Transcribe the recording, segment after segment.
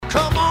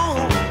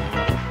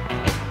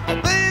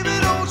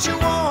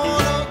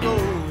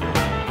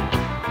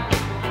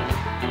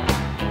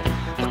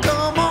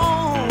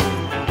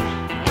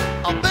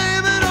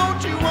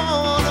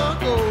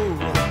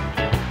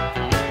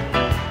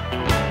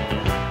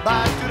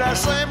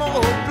same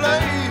old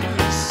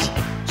place,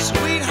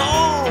 sweet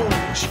home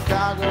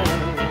Chicago.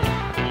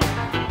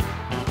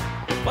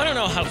 Well, I don't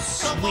know how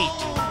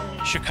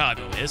sweet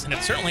Chicago is, and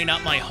it's certainly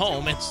not my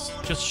home. It's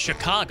just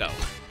Chicago.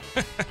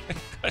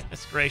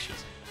 Goodness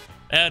gracious.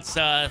 That's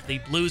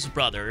the Blues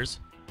Brothers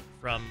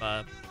from,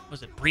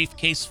 was it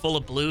Briefcase Full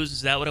of Blues?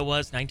 Is that what it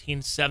was?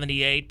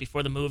 1978,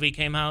 before the movie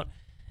came out.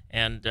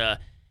 And,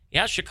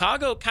 yeah,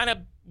 Chicago kind of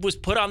was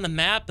put on the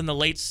map in the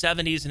late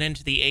 70s and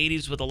into the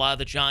 80s with a lot of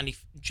the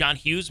John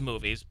Hughes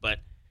movies. But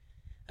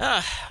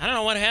I don't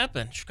know what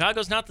happened.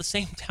 Chicago's not the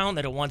same town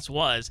that it once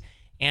was.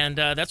 And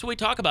that's what we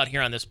talk about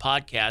here on this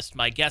podcast.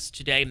 My guest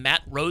today,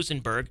 Matt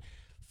Rosenberg,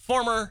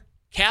 former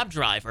cab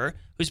driver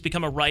who's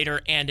become a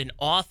writer and an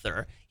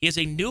author. He has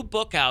a new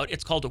book out.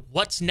 It's called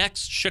What's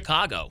Next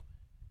Chicago?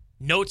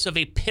 Notes of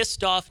a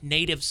Pissed Off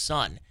Native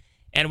Son.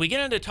 And we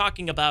get into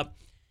talking about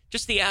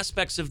just the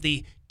aspects of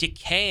the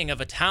decaying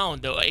of a town,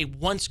 though a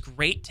once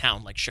great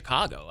town like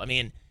Chicago. I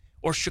mean,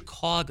 or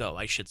Chicago,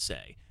 I should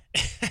say.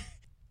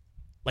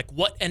 Like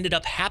what ended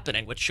up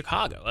happening with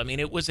Chicago? I mean,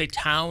 it was a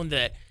town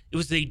that it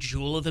was the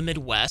jewel of the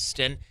Midwest,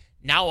 and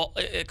now,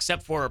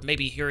 except for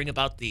maybe hearing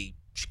about the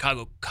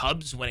Chicago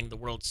Cubs winning the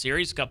World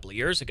Series a couple of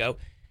years ago,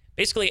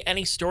 basically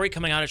any story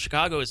coming out of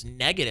Chicago is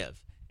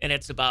negative. And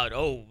it's about,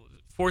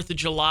 4th of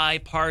July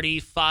party,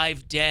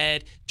 5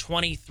 dead,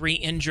 23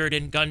 injured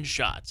in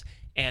gunshots,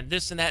 and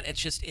this and that. It's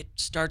just, it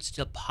starts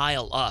to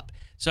pile up.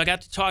 So I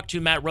got to talk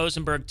to Matt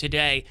Rosenberg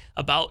today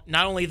about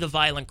not only the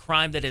violent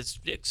crime that has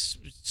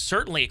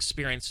certainly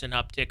experienced an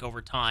uptick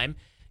over time.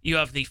 You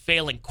have the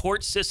failing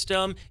court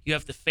system. You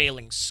have the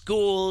failing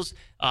schools.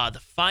 The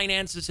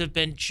finances have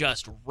been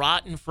just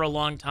rotten for a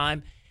long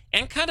time.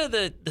 And kind of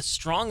the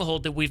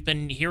stronghold that we've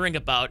been hearing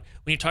about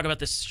when you talk about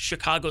this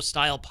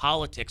Chicago-style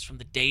politics from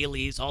the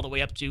dailies all the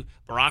way up to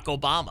Barack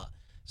Obama.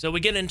 So we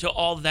get into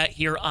all of that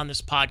here on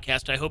this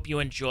podcast. I hope you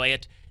enjoy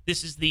it.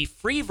 This is the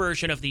free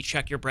version of the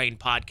Check Your Brain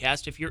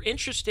podcast. If you're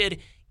interested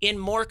in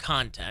more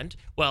content,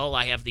 well,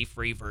 I have the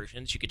free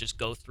versions. You could just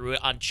go through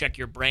it on Check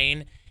Your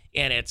Brain.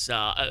 And it's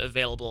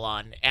available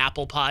on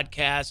Apple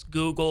Podcasts,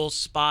 Google,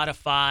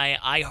 Spotify,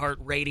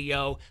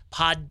 iHeartRadio,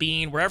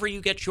 Podbean, wherever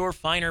you get your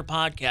finer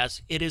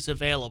podcasts, it is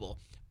available.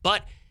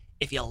 But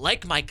if you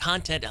like my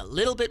content a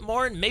little bit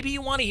more, and maybe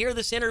you want to hear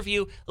this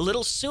interview a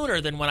little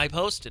sooner than when I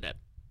posted it,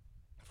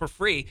 for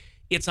free,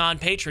 it's on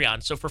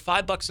Patreon. So for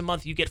 $5 a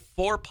month, you get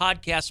 4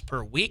 podcasts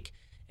per week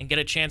and get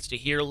a chance to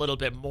hear a little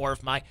bit more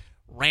of my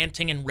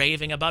ranting and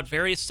raving about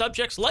various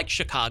subjects like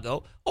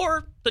Chicago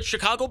or the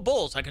Chicago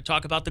Bulls. I could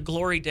talk about the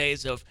glory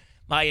days of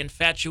my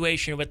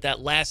infatuation with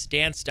that Last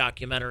Dance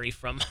documentary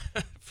from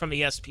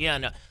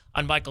ESPN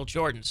on Michael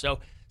Jordan. So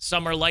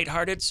some are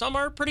lighthearted, some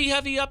are pretty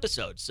heavy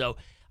episodes. So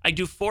I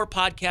do 4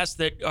 podcasts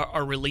that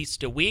are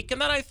released a week,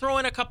 and then I throw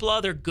in a couple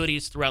other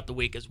goodies throughout the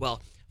week as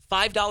well.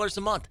 $5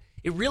 a month.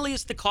 It really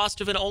is the cost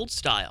of an old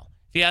style,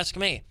 if you ask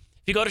me.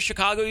 If you go to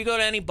Chicago, you go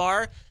to any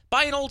bar,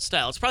 buy an old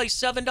style. It's probably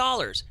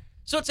 $7.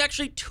 So it's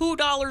actually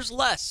 $2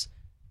 less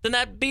than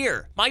that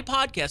beer. My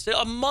podcast,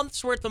 a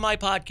month's worth of my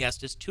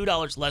podcast is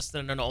 $2 less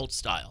than an old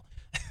style.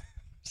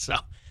 So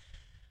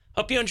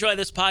hope you enjoy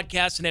this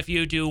podcast. And if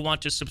you do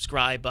want to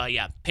subscribe,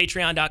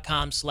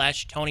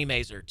 patreon.com/Tony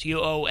Mazur,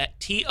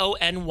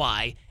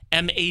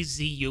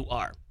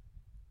 TonyMazur.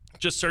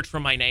 Just search for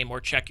my name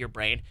or Check Your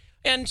Brain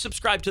and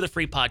subscribe to the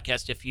free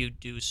podcast if you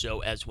do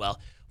so as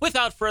well.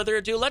 Without further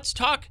ado, let's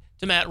talk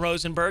to Matt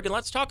Rosenberg, and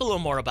let's talk a little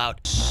more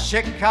about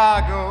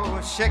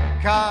Chicago,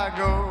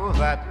 Chicago,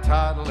 that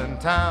toddling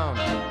town.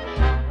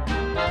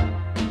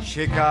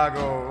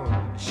 Chicago,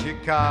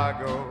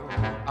 Chicago,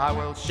 I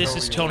will show you. This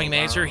is Tony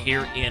Mazur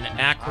here in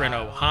Akron,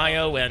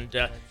 Ohio, and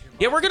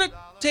we're going to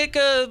take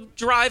a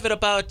drive at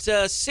about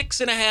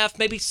 6.5,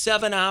 maybe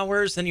 7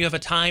 hours. Then you have a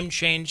time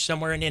change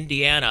somewhere in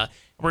Indiana.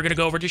 We're going to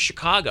go over to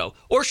Chicago,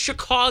 or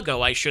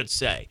Chicago, I should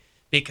say.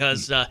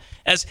 Because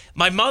as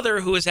my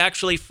mother, who is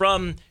actually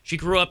she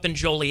grew up in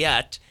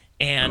Joliet,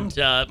 and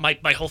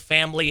my whole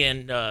family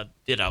in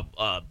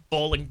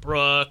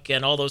Bolingbrook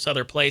and all those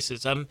other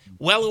places, I'm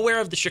well aware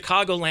of the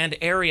Chicagoland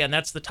area, and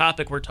that's the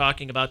topic we're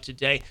talking about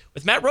today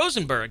with Matt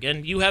Rosenberg.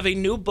 And you have a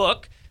new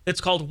book that's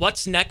called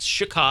What's Next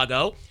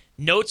Chicago?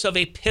 Notes of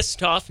a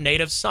Pissed Off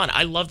Native Son.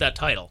 I love that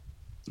title.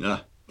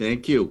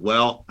 Thank you.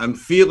 Well, I'm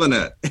feeling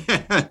it.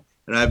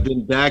 And I've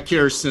been back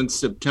here since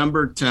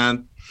September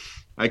 10th.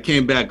 I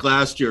came back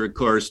last year, of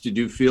course, to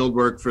do field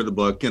work for the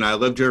book, and I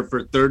lived here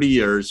for 30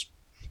 years.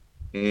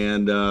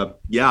 And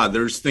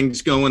there's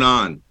things going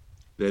on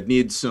that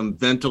need some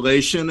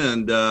ventilation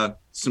and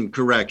some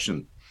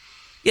correction.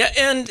 Yeah,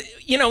 and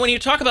when you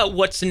talk about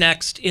what's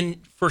next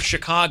for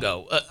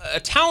Chicago, a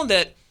town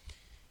that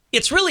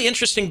it's really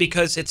interesting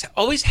because it's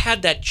always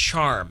had that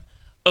charm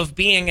of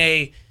being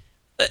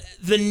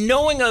the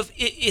knowing of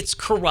it's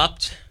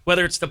corrupt,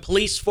 whether it's the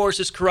police force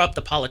is corrupt,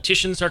 the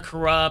politicians are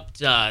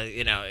corrupt,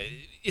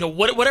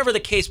 whatever the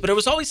case, but it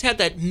was always had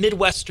that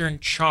Midwestern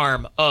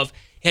charm of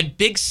had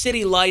big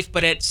city life,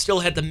 but it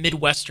still had the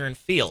Midwestern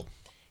feel.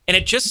 And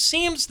it just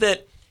seems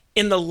that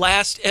in the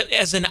last,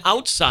 as an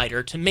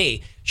outsider to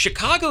me,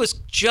 Chicago is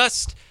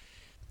just,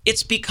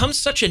 it's become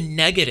such a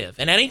negative.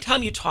 And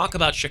anytime you talk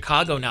about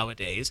Chicago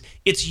nowadays,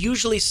 it's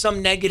usually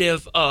some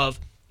negative of,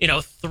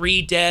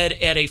 3 dead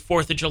at a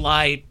 4th of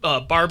July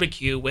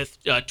barbecue with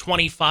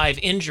 25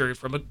 injured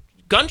from a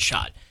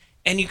gunshot.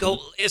 And you go,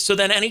 so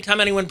then anytime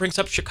anyone brings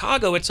up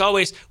Chicago, it's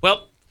always,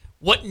 well,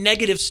 what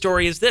negative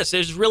story is this?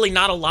 There's really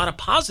not a lot of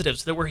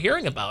positives that we're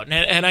hearing about.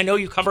 And I know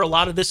you cover a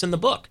lot of this in the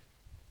book.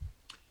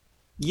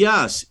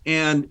 Yes.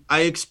 And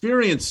I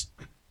experience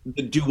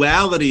the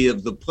duality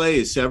of the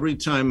place every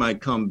time I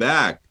come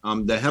back.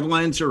 The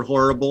headlines are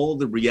horrible.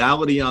 The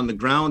reality on the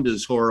ground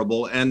is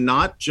horrible, and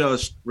not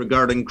just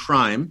regarding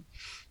crime,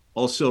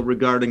 also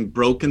regarding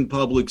broken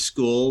public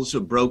schools,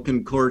 a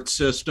broken court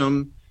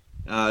system,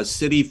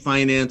 city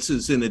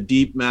finances in a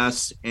deep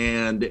mess,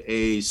 and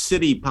a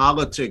city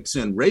politics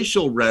and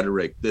racial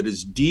rhetoric that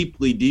is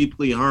deeply,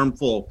 deeply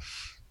harmful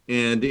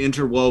and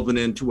interwoven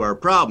into our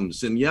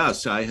problems. And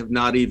yes, I have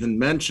not even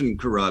mentioned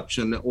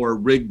corruption or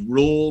rigged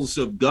rules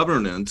of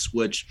governance,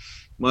 which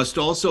must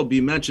also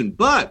be mentioned.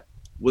 But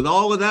with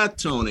all of that,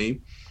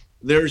 Tony,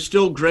 there's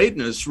still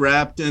greatness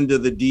wrapped into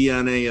the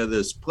DNA of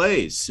this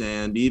place.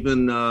 And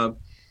even,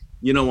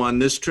 on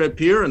this trip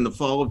here in the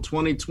fall of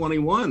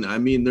 2021, I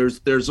mean,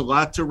 there's a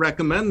lot to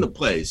recommend the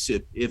place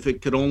if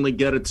it could only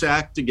get its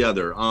act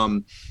together.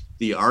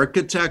 The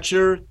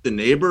architecture, the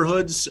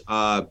neighborhoods,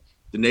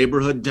 the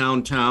neighborhood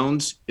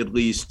downtowns, at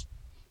least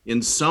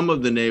in some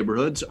of the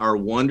neighborhoods, are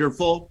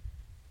wonderful.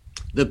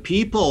 The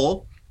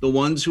people, the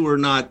ones who are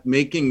not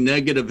making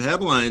negative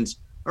headlines,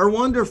 are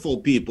wonderful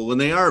people, and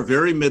they are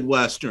very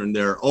Midwestern.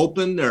 They're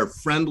open, they're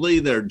friendly,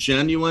 they're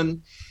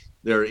genuine,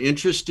 they're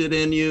interested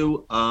in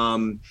you.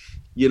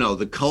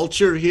 The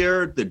culture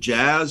here, the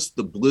jazz,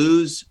 the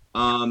blues,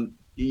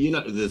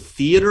 the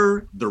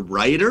theater, the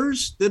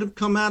writers that have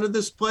come out of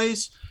this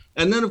place.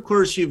 And then, of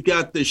course, you've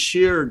got the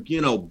sheer,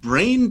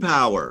 brain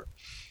power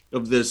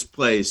of this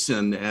place,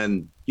 and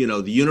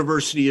the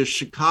University of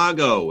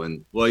Chicago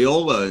and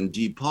Loyola and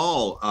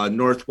DePaul,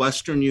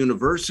 Northwestern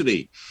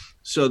University.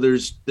 So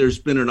there's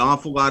been an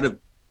awful lot of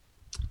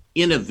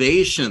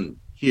innovation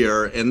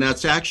here, and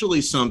that's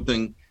actually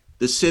something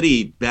the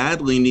city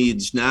badly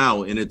needs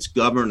now in its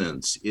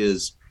governance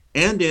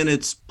and in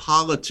its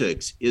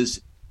politics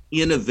is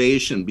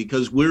innovation,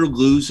 because we're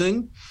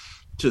losing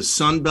to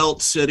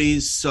Sunbelt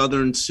cities,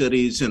 southern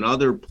cities, and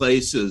other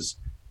places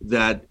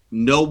that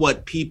know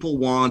what people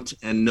want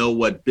and know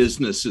what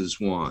businesses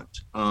want.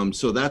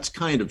 So that's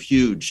kind of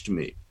huge to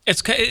me.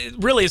 It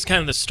really is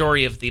kind of the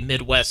story of the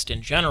Midwest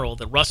in general,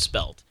 the Rust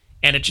Belt.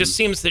 And it just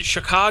seems that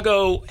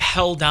Chicago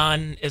held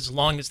on as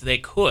long as they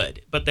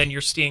could, but then you're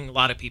seeing a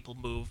lot of people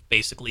move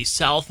basically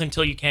south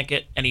until you can't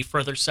get any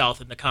further south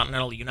in the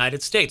continental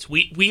United States.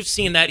 We've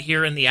seen that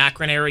here in the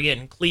Akron area,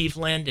 in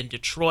Cleveland, in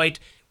Detroit,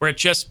 where it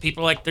just,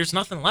 people are like, there's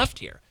nothing left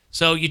here.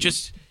 So you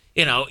just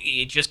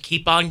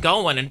keep on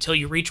going until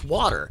you reach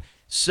water.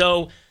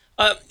 So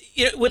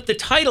with the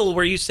title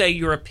where you say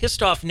you're a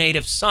pissed off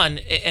native son,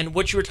 and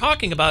what you were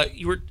talking about,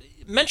 you were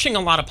mentioning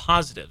a lot of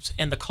positives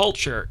and the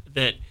culture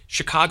that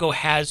Chicago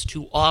has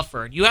to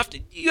offer. You have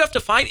to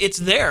find it's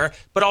there,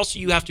 but also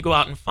you have to go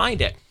out and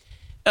find it.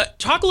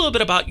 Talk a little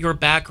bit about your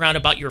background,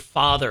 about your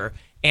father,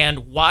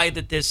 and why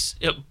that this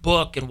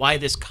book and why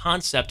this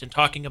concept and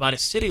talking about a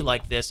city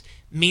like this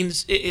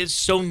is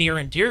so near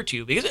and dear to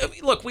you.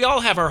 Because look, we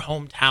all have our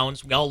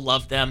hometowns, we all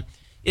love them.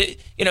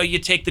 You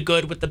take the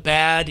good with the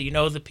bad.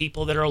 The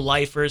people that are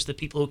lifers, the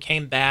people who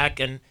came back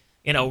and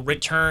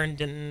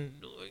returned and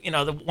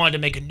that wanted to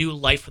make a new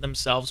life for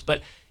themselves.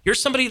 But you're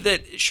somebody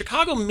that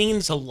Chicago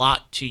means a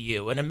lot to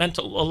you, and it meant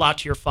a lot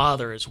to your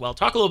father as well.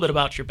 Talk a little bit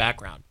about your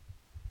background.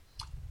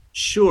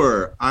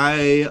 Sure.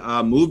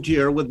 I moved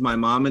here with my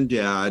mom and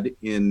dad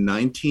in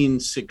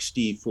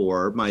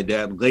 1964. My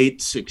dad,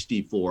 late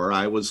 64.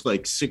 I was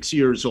like 6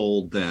 years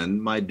old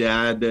then. My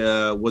dad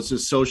was a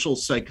social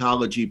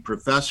psychology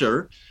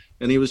professor,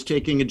 and he was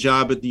taking a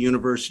job at the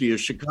University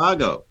of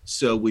Chicago.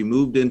 So we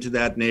moved into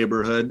that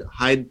neighborhood,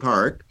 Hyde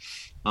Park,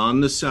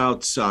 on the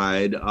south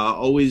side,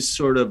 always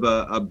sort of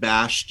a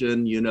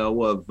bastion,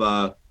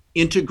 of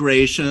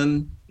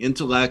integration,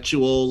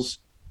 intellectuals,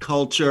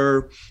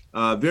 culture,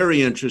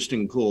 very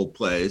interesting, cool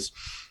place.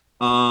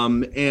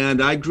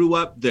 And I grew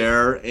up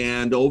there.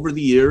 And over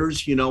the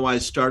years, I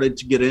started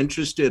to get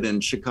interested in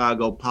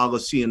Chicago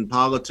policy and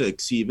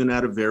politics, even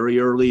at a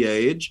very early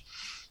age.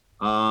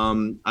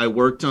 I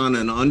worked on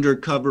an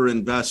undercover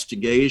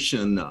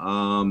investigation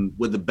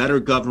with the Better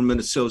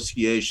Government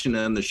Association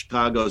and the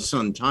Chicago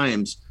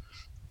Sun-Times.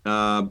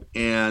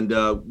 And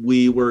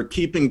we were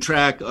keeping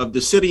track of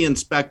the city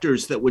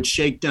inspectors that would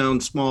shake down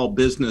small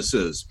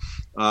businesses.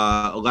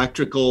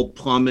 Electrical,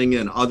 plumbing,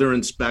 and other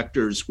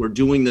inspectors were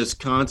doing this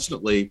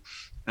constantly,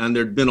 and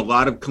there'd been a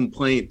lot of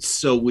complaints.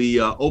 So we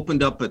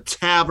opened up a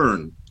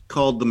tavern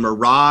called the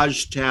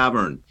Mirage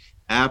Tavern,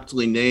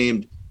 aptly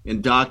named,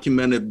 and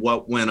documented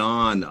what went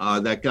on.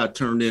 That got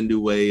turned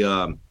into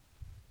a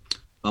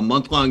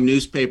month-long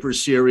newspaper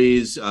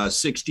series.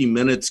 60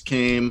 Minutes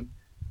came.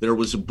 There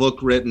was a book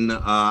written.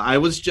 I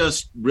was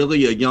just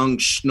really a young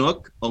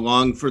schnook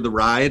along for the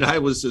ride. I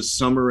was a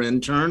summer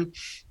intern.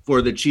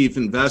 for the chief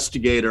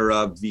investigator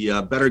of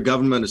the Better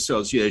Government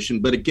Association,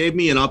 but it gave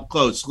me an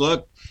up-close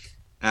look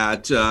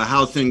at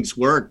how things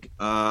work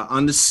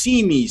on the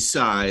seamy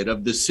side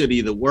of the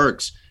city that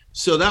works.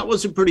 So that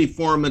was a pretty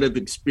formative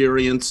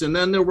experience. And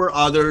then there were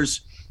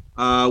others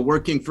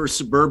working for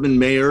suburban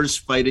mayors,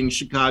 fighting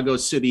Chicago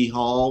City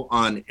Hall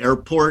on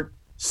airport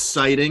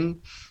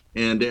siting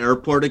and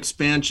airport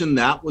expansion.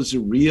 That was a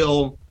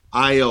real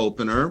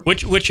eye-opener.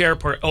 Which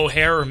airport,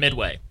 O'Hare or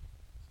Midway?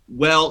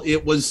 Well,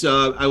 it was,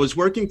 I was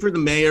working for the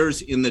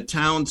mayors in the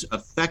towns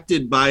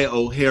affected by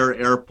O'Hare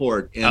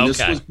Airport. And this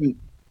was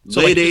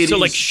late 80s. So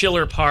like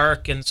Schiller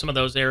Park and some of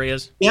those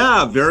areas?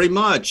 Yeah, very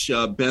much.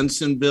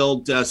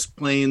 Bensonville, Des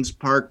Plaines,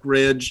 Park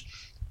Ridge,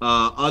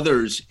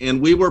 others.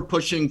 And we were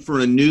pushing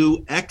for a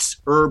new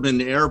ex-urban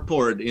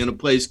airport in a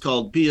place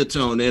called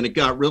Peatone. And it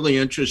got really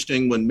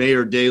interesting when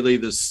Mayor Daley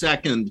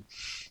II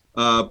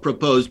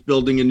proposed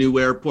building a new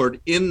airport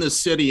in the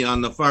city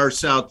on the far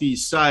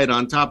southeast side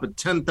on top of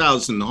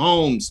 10,000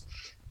 homes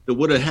that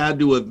would have had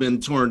to have been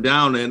torn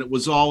down. And it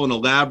was all an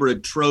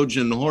elaborate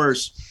Trojan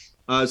horse.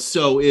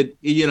 So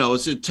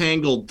it's a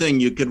tangled thing.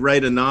 You could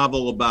write a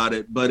novel about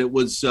it, but it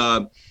was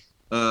a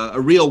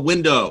real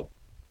window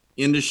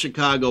into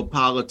Chicago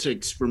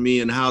politics for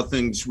me and how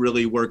things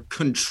really work.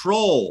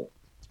 Control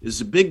is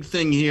a big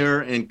thing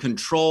here, and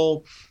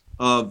control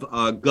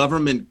of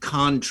government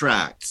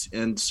contracts.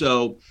 And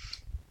so,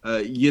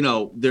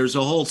 there's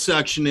a whole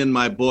section in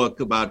my book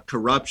about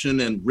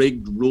corruption and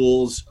rigged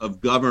rules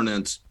of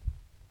governance.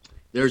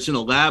 There's an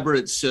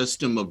elaborate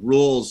system of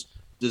rules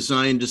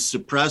designed to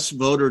suppress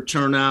voter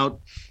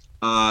turnout,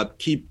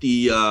 keep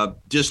the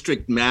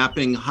district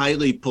mapping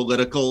highly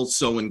political,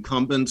 so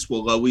incumbents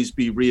will always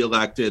be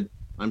reelected.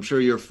 I'm sure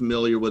you're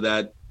familiar with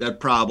that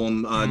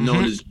problem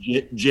known as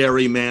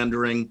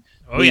gerrymandering.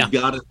 We've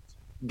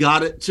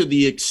got it to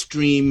the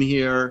extreme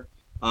here.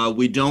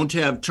 We don't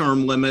have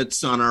term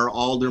limits on our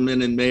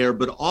aldermen and mayor,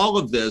 but all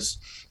of this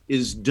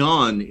is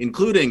done,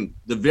 including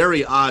the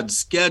very odd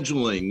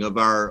scheduling of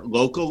our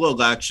local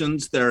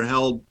elections. They're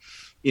held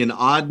in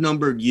odd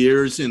numbered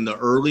years in the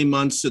early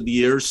months of the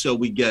year, so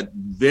we get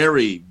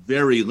very,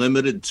 very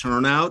limited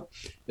turnout.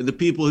 And the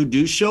people who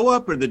do show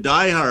up are the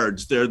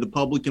diehards. They're the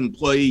public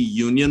employee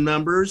union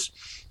members,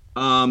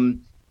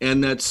 and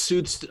that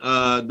suits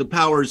the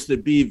powers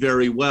that be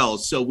very well.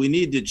 So we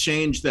need to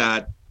change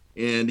that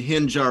and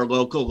hinge our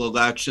local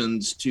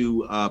elections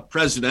to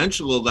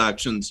presidential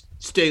elections.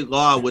 State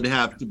law would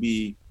have to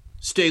be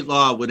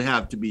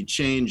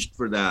changed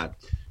for that.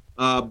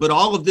 But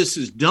all of this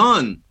is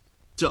done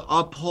to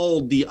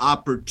uphold the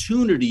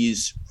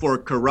opportunities for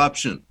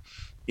corruption,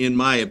 in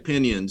my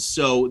opinion.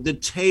 So the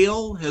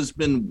tail has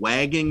been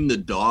wagging the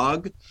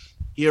dog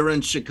here in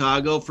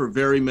Chicago for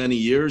very many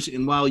years.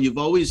 And while you've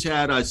always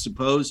had, I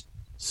suppose,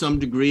 some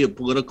degree of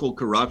political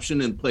corruption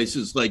in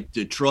places like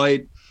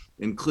Detroit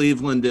and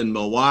Cleveland and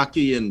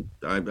Milwaukee, and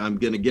I'm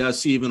going to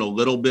guess even a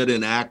little bit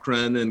in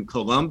Akron and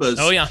Columbus.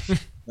 Oh, yeah.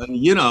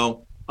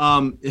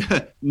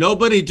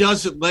 Nobody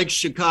does it like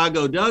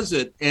Chicago does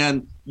it.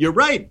 And you're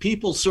right.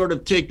 People sort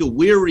of take a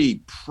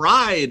weary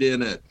pride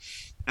in it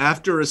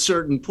after a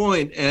certain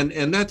point.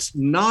 And that's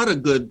not a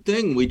good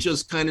thing. We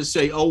just kind of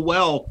say, oh,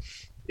 well,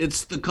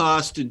 it's the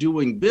cost of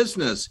doing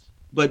business.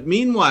 But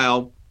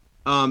meanwhile,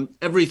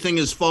 everything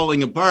is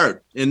falling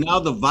apart. And now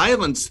the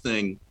violence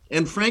thing,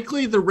 and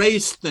frankly, the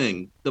race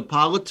thing, the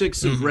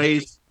politics of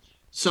race,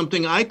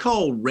 something I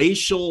call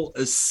racial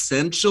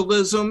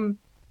essentialism.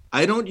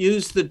 I don't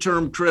use the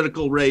term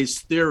critical race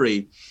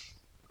theory,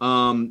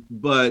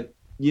 but,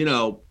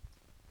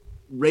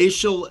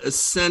 racial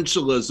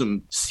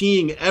essentialism,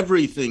 seeing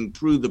everything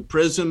through the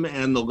prism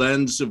and the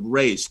lens of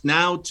race.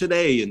 Now,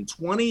 today, in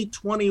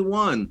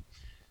 2021,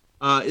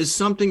 is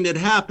something that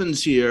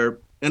happens here,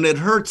 and it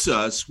hurts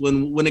us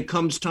when it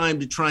comes time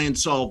to try and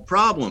solve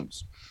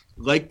problems,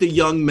 like the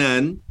young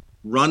men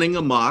running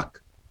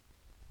amok,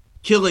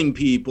 killing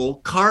people,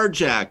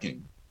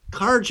 carjacking.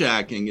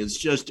 Carjacking is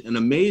just an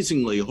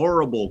amazingly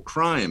horrible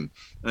crime.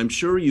 I'm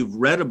sure you've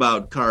read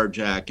about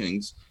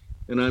carjackings,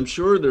 and I'm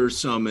sure there's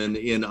some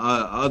in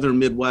other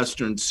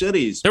Midwestern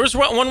cities. There was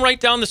one right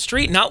down the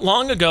street not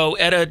long ago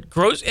at a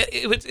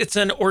it's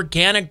an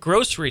organic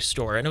grocery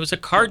store, and it was a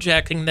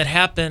carjacking that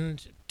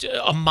happened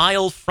a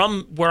mile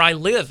from where I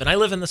live, and I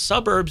live in the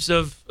suburbs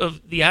of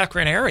the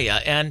Akron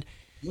area, and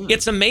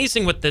it's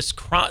amazing with this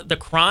the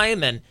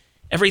crime and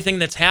everything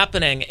that's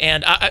happening.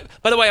 And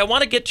by the way, I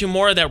want to get to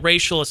more of that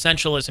racial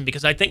essentialism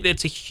because I think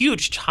it's a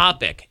huge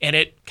topic and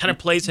it kind of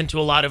plays into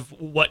a lot of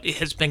what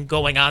has been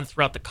going on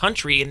throughout the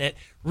country. And it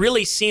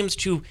really seems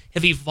to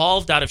have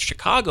evolved out of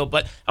Chicago.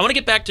 But I want to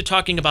get back to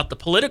talking about the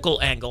political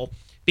angle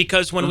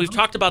because when we've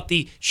talked about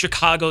the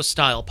Chicago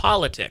style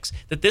politics,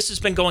 that this has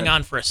been going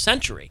on for a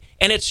century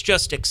and it's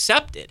just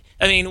accepted.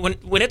 I mean,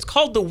 when it's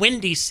called the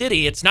Windy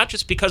City, it's not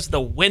just because the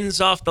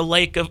wind's off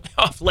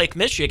Lake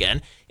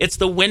Michigan. It's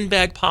the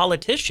windbag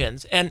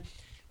politicians. And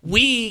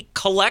we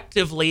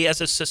collectively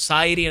as a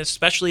society, and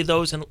especially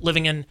those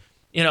living in,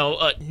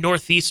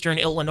 northeastern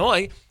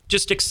Illinois,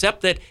 just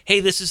accept that,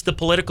 hey, this is the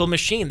political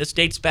machine. This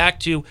dates back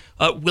to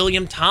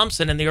William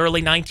Thompson in the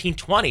early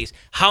 1920s.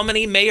 How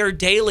many Mayor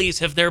Daley's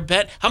have there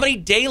been? How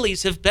many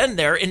Daleys have been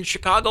there in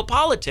Chicago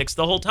politics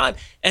the whole time?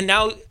 And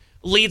now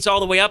leads all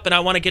the way up. And I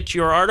want to get to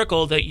your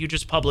article that you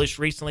just published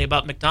recently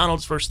about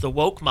McDonald's versus the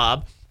woke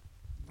mob,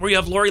 where you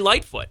have Lori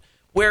Lightfoot,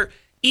 where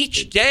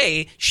each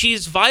day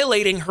she's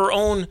violating her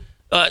own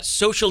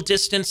social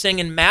distancing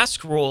and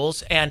mask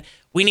rules, and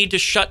we need to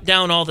shut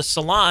down all the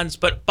salons,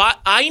 but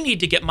I need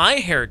to get my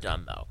hair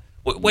done, though.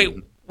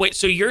 Wait.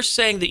 So you're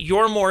saying that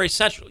you're more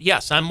essential?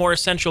 Yes, I'm more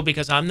essential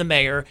because I'm the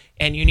mayor,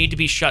 and you need to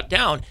be shut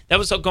down. That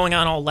was going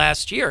on all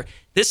last year.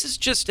 This is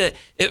just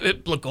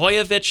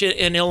Blagojevich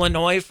in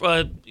Illinois,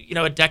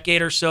 a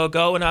decade or so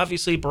ago, and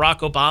obviously Barack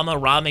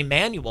Obama, Rahm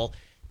Emanuel.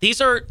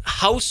 These are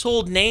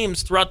household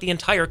names throughout the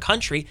entire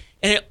country,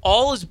 and it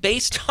all is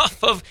based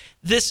off of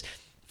this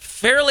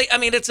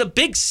it's a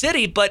big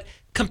city, but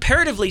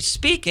comparatively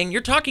speaking,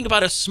 you're talking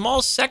about a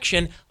small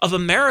section of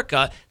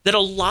America that a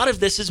lot of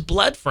this is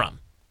bled from.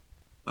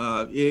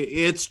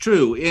 It's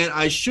true. And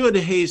I should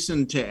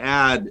hasten to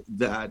add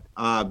that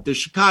the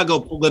Chicago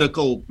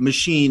political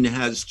machine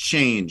has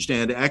changed,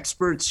 and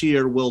experts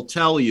here will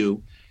tell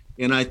you,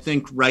 and I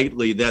think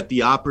rightly, that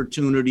the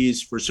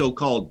opportunities for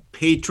so-called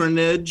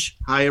patronage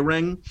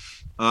hiring,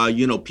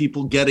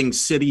 people getting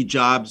city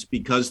jobs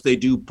because they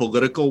do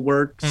political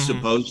work,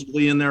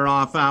 supposedly in their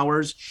off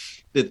hours,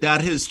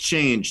 that has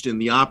changed, and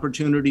the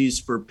opportunities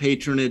for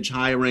patronage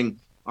hiring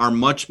are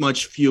much,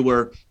 much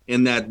fewer,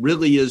 and that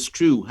really is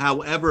true.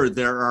 However,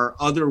 there are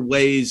other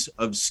ways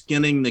of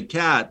skinning the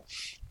cat,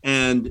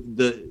 and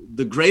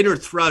the greater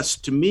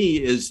thrust to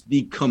me is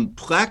the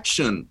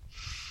complexion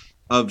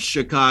of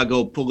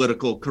Chicago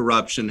political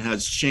corruption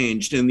has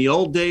changed. In the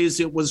old days,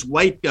 it was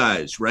white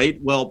guys, right?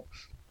 Well,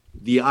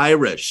 the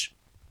Irish,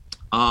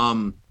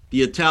 the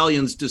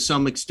Italians to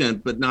some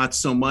extent, but not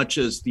so much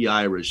as the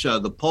Irish,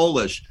 the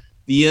Polish,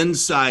 the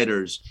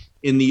insiders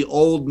in the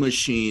old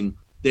machine,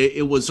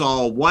 it was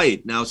all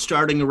white. Now,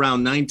 starting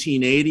around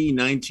 1980,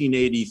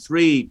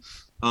 1983,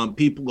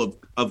 people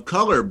of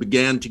color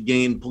began to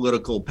gain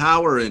political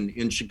power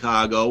in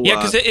Chicago. Yeah,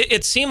 because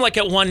it seemed like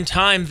at one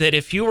time that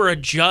if you were a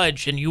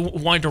judge and you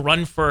wanted to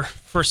run for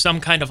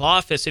some kind of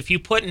office, if you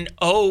put an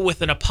O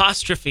with an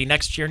apostrophe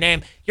next to your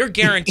name, you're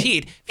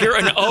guaranteed. If you're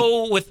an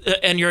O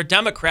and you're a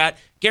Democrat,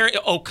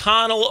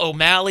 O'Connell,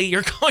 O'Malley,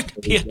 you're going to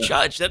be a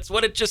judge. That's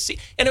what it just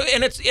and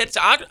it's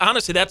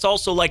honestly, that's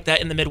also like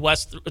that in the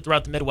Midwest,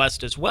 throughout the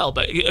Midwest as well.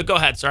 But go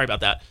ahead. Sorry about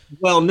that.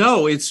 Well,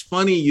 no, it's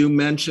funny you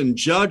mentioned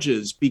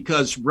judges,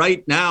 because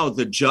right now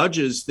the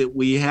judges that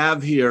we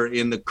have here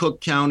in the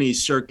Cook County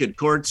Circuit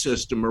Court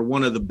system are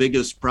one of the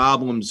biggest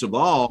problems of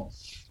all,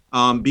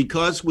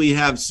 because we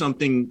have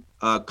something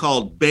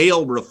called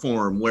bail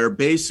reform, where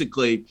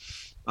basically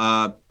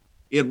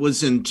it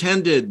was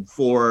intended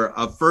for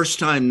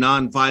first-time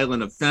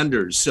nonviolent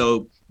offenders.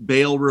 So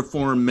bail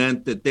reform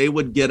meant that they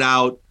would get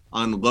out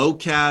on low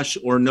cash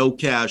or no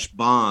cash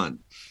bond,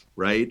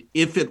 right?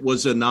 If it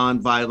was a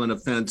nonviolent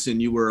offense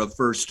and you were a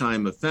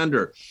first-time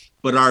offender.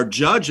 But our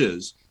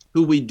judges,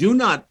 who we do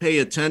not pay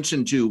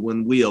attention to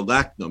when we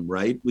elect them,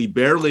 right? We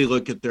barely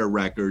look at their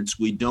records.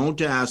 We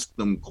don't ask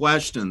them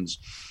questions.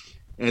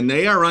 And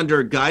they are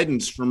under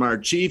guidance from our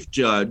chief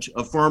judge,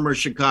 a former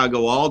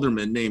Chicago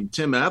alderman named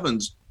Tim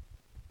Evans,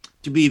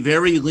 to be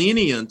very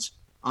lenient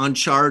on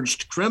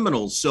charged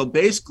criminals. So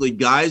basically,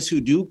 guys who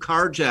do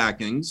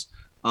carjackings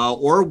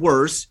or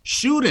worse,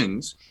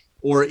 shootings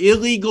or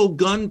illegal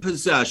gun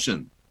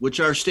possession, which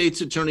our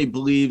state's attorney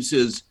believes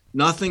is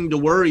nothing to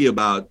worry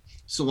about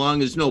so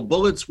long as no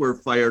bullets were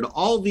fired.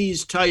 All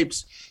these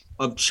types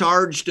of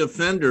charged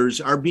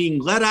offenders are being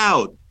let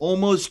out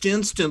almost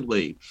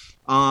instantly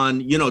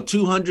on,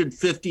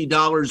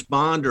 $250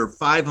 bond or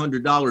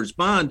 $500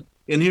 bond.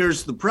 And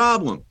here's the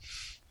problem.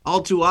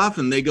 All too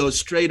often, they go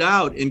straight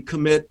out and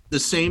commit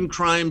the same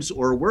crimes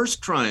or worse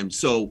crimes.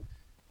 So,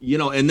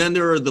 and then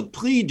there are the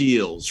plea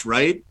deals,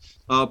 right?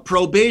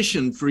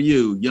 Probation for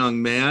you, young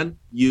man.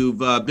 You've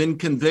been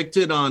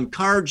convicted on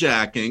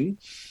carjacking,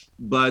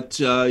 but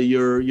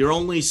you're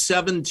only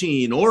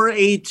 17 or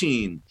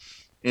 18,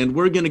 and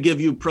we're going to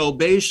give you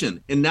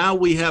probation. And now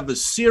we have a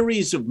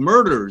series of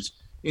murders,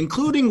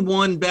 including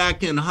one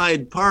back in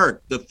Hyde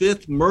Park, the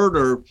fifth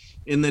murder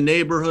in the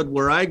neighborhood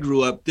where I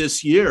grew up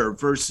this year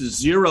versus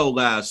 0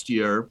 last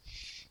year.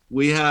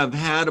 We have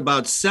had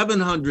about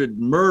 700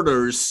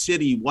 murders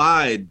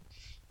citywide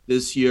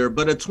this year,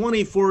 but a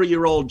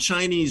 24-year-old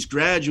Chinese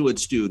graduate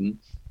student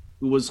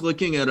who was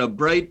looking at a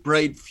bright,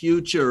 bright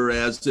future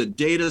as a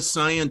data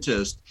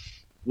scientist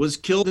was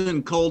killed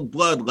in cold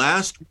blood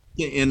last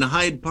week in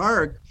Hyde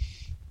Park.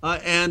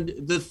 And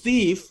the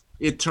thief,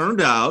 it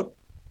turned out,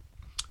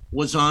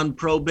 was on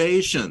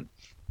probation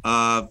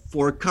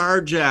for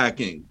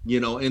carjacking,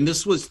 and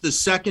this was the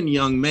second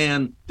young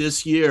man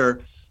this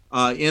year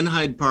in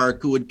Hyde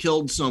Park who had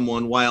killed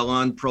someone while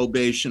on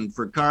probation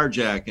for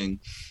carjacking.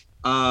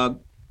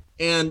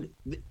 And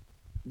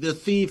the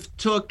thief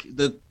took,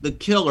 the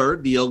killer,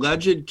 the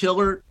alleged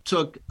killer,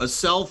 took a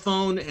cell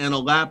phone and a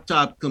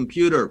laptop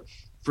computer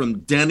from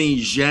Denny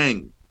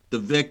Zheng, the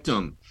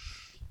victim,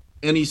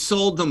 and he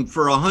sold them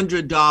for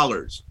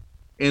 $100.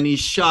 And he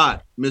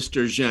shot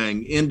Mr.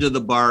 Zheng into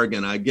the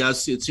bargain. I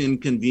guess it's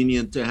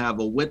inconvenient to have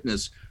a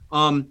witness.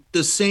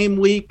 The same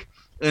week,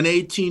 an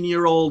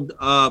 18-year-old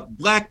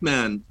black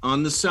man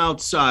on the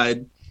South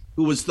Side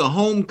who was the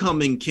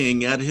homecoming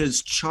king at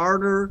his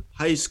charter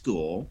high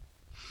school,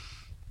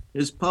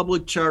 his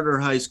public charter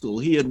high school.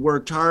 He had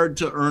worked hard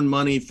to earn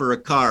money for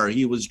a car.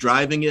 He was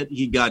driving it.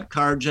 He got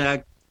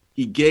carjacked.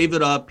 He gave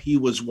it up. He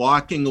was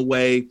walking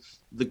away.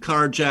 The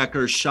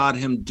carjacker shot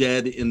him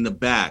dead in the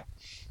back.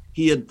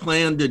 He had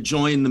planned to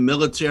join the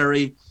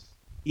military.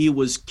 He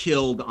was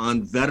killed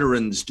on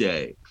Veterans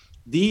Day.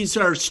 These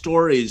are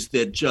stories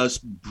that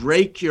just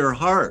break your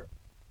heart.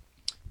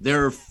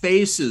 There are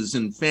faces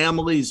and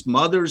families,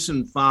 mothers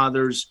and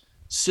fathers,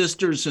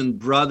 sisters and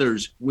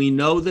brothers. We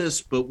know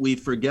this, but we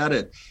forget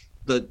it.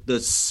 The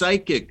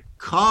psychic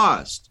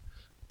cost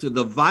to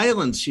the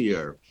violence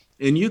here.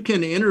 And you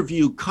can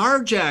interview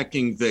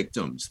carjacking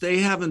victims. They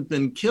haven't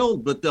been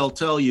killed, but they'll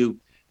tell you,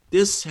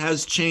 this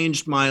has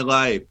changed my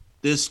life.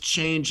 This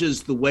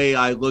changes the way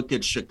I look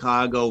at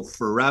Chicago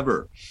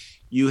forever.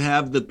 You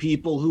have the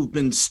people who've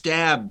been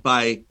stabbed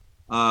by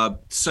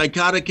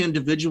psychotic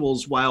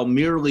individuals while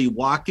merely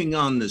walking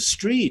on the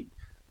street.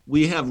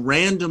 We have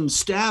random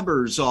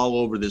stabbers all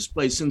over this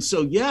place. And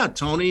so, yeah,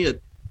 Tony,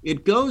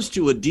 it goes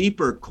to a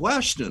deeper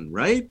question,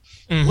 right?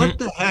 Mm-hmm. What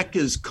the heck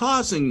is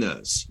causing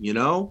this, you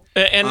know?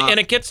 And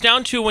it gets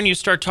down to when you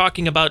start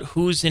talking about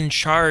who's in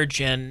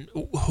charge and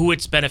who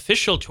it's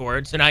beneficial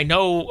towards. And I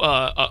know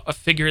a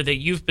figure that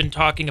you've been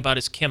talking about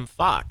is Kim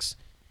Foxx.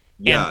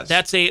 Yes.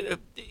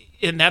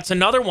 And that's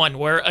another one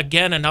where,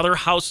 again, another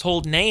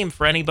household name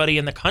for anybody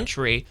in the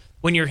country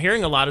when you're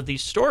hearing a lot of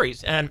these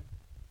stories. And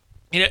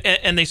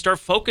they start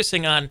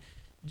focusing on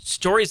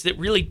stories that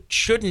really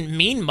shouldn't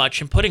mean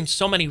much and putting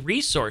so many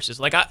resources.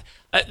 Like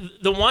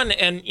the one,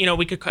 and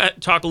we could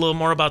talk a little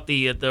more about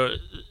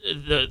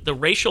the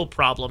racial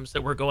problems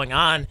that were going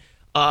on.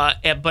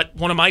 But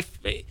one of my,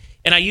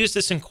 and I use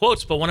this in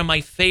quotes, but one of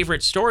my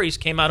favorite stories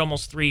came out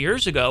almost 3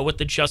 years ago with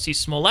the Jussie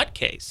Smollett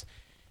case.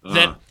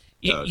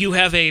 You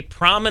have a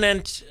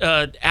prominent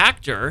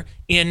actor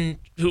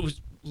who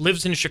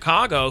lives in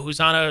Chicago, who's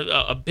on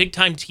a big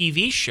time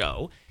TV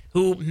show,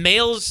 who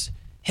mails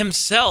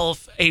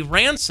himself a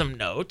ransom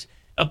note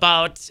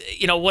about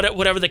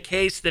whatever the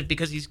case, that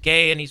because he's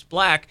gay and he's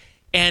black,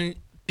 and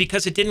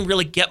because it didn't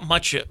really get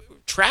much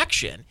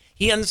traction,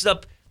 he ends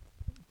up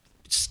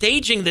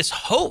staging this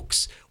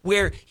hoax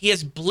where he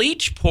has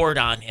bleach poured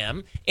on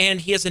him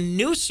and he has a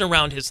noose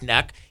around his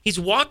neck. He's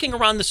walking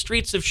around the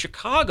streets of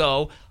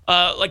Chicago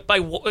like by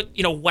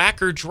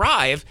Wacker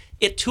Drive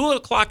at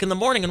 2:00 in the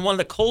morning on one of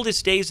the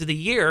coldest days of the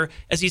year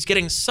as he's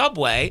getting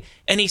Subway,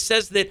 and he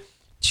says that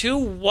two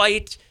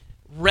white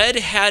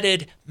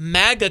red-hatted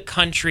MAGA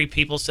country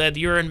people said,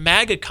 "You're in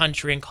MAGA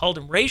country," and called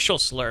him racial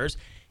slurs.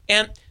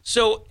 And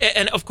so,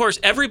 and of course,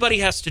 everybody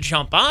has to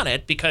jump on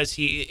it because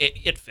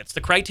it fits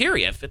the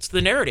criteria, it fits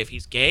the narrative.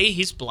 He's gay,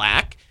 he's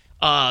black.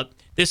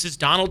 This is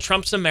Donald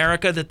Trump's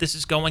America that this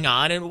is going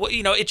on. And,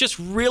 it just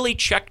really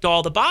checked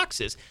all the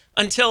boxes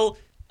until,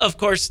 of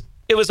course,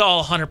 it was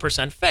all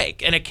 100%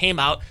 fake. And it came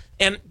out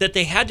and that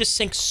they had to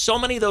sink so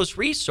many of those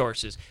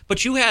resources.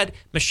 But you had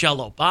Michelle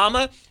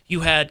Obama,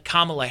 you had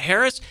Kamala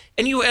Harris,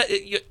 and you had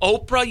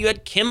Oprah, you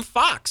had Kim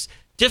Foxx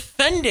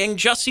defending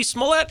Jussie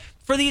Smollett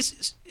for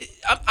these.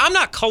 I'm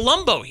not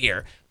Columbo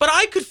here, but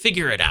I could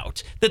figure it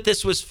out that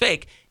this was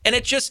fake. And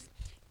it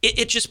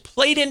just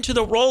played into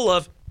the role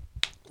of,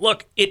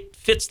 look, it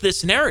fits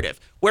this narrative.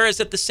 Whereas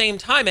at the same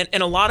time,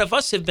 and a lot of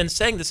us have been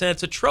saying this, and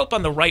it's a trope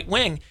on the right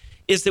wing,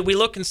 is that we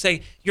look and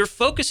say, you're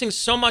focusing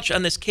so much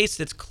on this case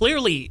that's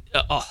clearly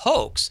a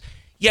hoax,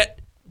 yet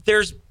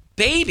there's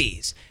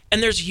babies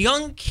and there's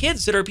young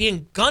kids that are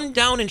being gunned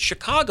down in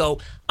Chicago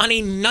on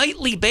a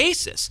nightly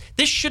basis.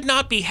 This should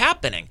not be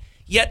happening.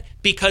 Yet,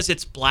 because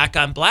it's black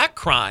on black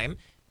crime,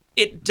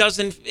 it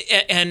doesn't,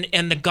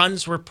 and the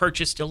guns were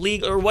purchased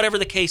illegal, or whatever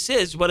the case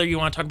is, whether you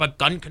want to talk about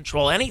gun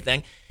control,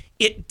 anything,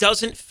 it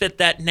doesn't fit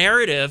that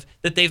narrative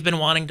that they've been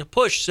wanting to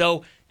push.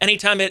 So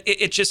anytime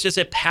it just is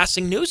a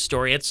passing news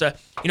story. It's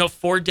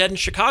 4 dead in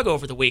Chicago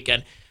over the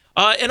weekend.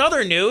 In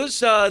other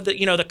news,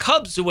 the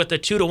Cubs with a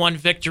 2-1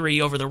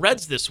 victory over the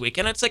Reds this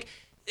weekend. It's like,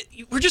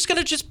 we're just going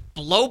to just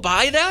blow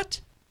by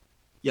that?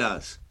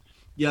 Yes.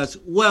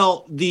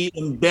 Well, the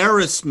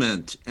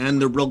embarrassment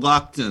and the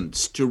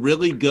reluctance to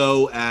really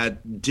go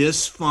at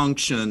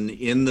dysfunction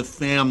in the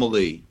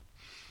family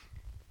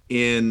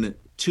in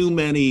too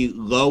many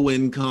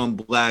low-income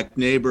black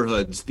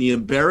neighborhoods, the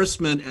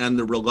embarrassment and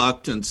the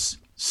reluctance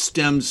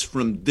stems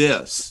from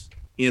this,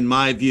 in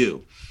my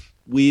view.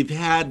 We've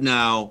had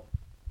now,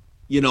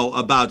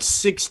 about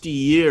 60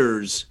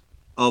 years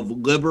of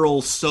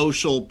liberal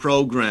social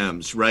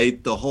programs,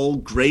 right? The whole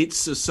Great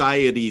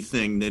Society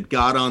thing that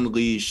got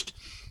unleashed.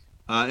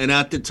 And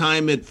at the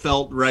time it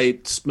felt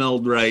right,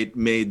 smelled right,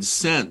 made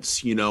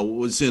sense. It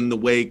was in the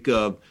wake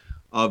of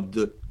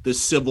the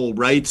civil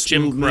rights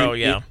Jim movement Crow,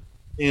 yeah.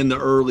 in the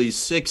early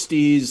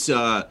 60s.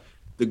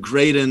 the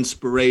great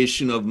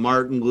inspiration of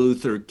Martin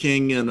Luther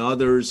King and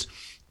others,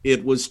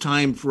 it was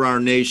time for our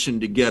nation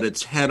to get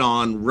its head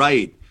on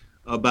right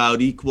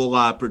about equal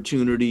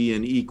opportunity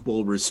and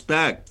equal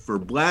respect for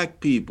Black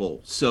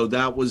people. So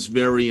that was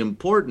very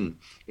important.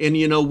 And,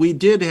 we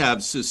did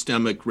have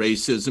systemic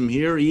racism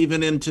here,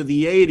 even into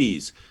the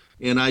 80s.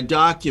 And I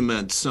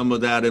document some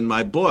of that in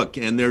my book.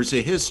 And there's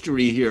a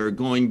history here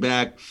going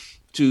back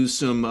to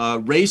some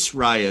race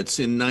riots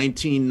in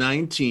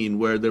 1919,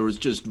 where there was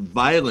just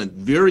violent,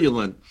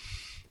 virulent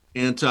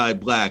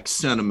anti-Black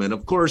sentiment.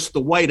 Of course, the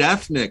white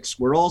ethnics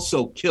were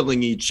also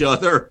killing each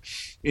other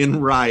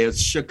in riots.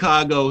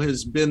 Chicago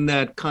has been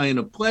that kind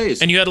of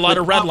place. And you had a lot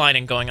of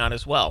redlining going on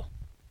as well.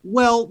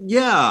 Well,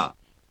 yeah.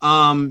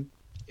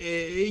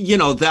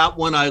 That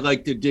one I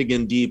like to dig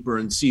in deeper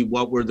and see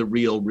what were the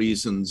real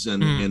reasons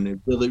and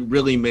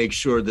really make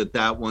sure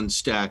that one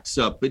stacks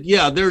up. But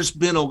yeah, there's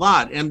been a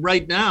lot. And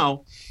right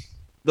now,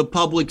 the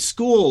public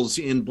schools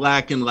in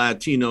Black and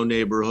Latino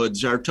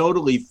neighborhoods are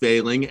totally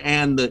failing,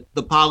 and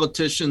the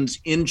politicians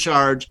in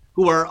charge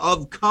who are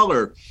of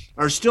color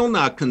are still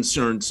not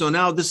concerned. So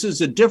now this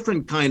is a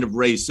different kind of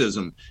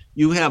racism.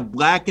 You have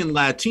Black and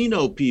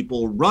Latino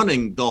people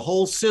running the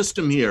whole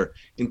system here,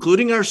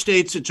 including our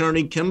state's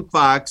attorney, Kim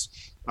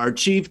Foxx, our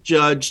chief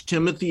judge,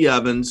 Timothy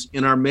Evans,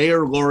 and our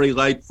mayor, Lori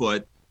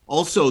Lightfoot.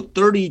 Also,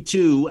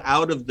 32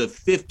 out of the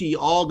 50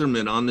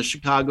 aldermen on the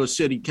Chicago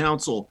City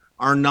Council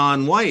are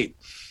non-white.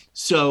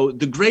 So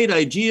the great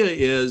idea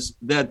is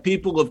that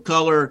people of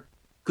color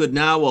could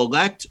now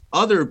elect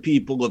other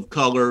people of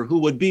color who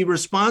would be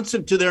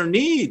responsive to their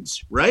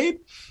needs, right?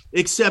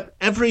 Except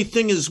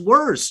everything is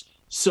worse.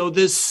 So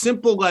this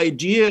simple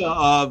idea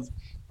of,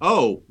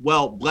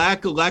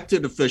 Black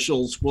elected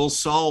officials will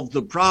solve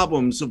the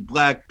problems of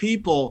Black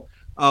people,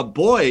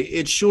 boy,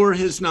 it sure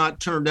has not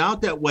turned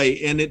out that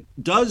way. And it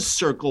does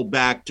circle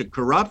back to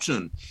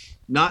corruption.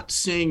 Not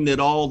saying that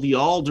all the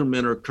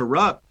aldermen are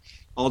corrupt,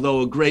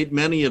 although a great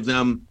many of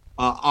them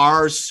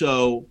are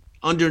so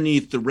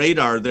underneath the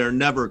radar, they're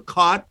never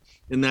caught.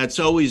 And that's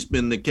always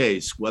been the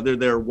case, whether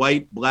they're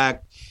white,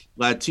 Black,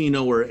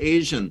 Latino, or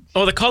Asian.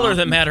 Oh, the color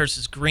that matters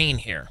is green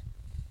here.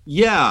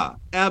 Yeah,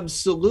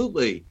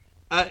 absolutely.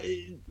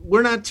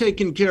 We're not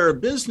taking care of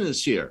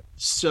business here.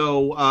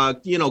 So,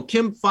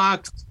 Kim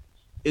Foxx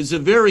is a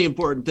very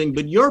important thing.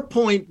 But your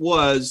point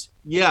was,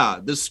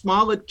 the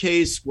Smollett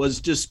case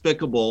was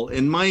despicable.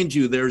 And mind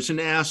you, there's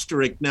an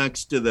asterisk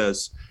next to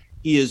this.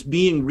 He is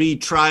being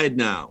retried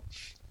now.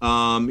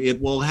 It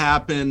will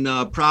happen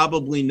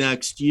probably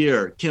next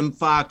year. Kim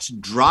Foxx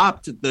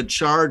dropped the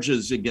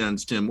charges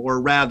against him, or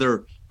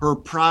rather, her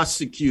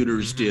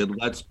prosecutors did.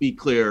 Let's be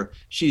clear.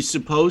 She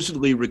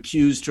supposedly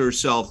recused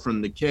herself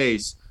from the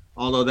case,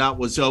 although that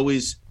was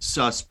always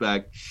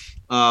suspect.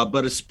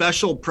 But a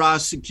special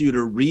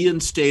prosecutor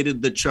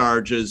reinstated the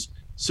charges,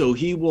 so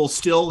he will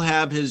still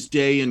have his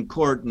day in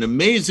court. And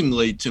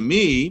amazingly to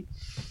me,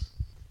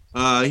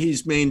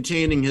 he's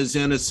maintaining his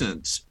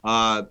innocence.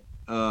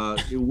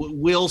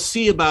 We'll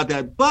see about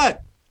that.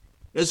 But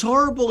as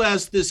horrible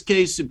as this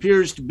case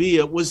appears to be,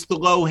 it was the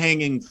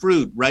low-hanging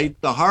fruit, right?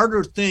 The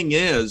harder thing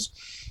is,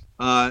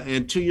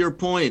 and to your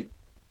point,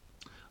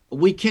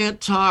 we can't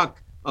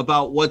talk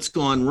about what's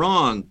gone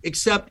wrong,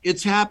 except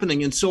it's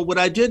happening. And so what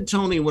I did,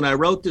 Tony, when I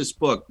wrote this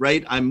book,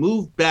 right, I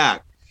moved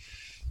back.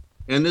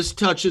 And this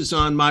touches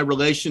on my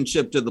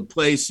relationship to the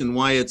place and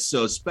why it's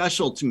so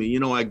special to me.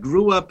 I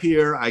grew up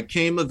here. I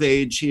came of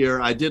age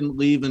here. I didn't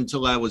leave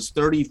until I was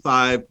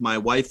 35. My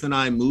wife and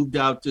I moved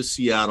out to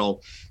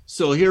Seattle.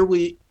 So here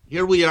we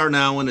are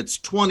now, and it's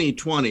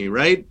 2020,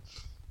 right?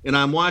 And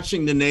I'm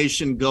watching the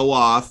nation go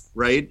off,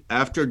 right,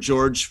 after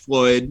George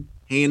Floyd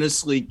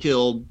heinously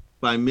killed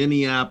by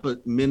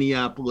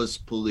Minneapolis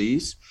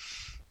police.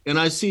 And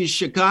I see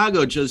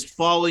Chicago just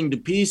falling to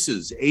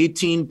pieces.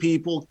 18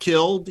 people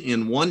killed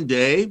in one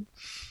day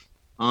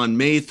on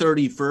May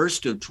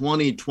 31st of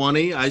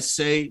 2020. I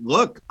say,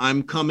 look,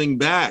 I'm coming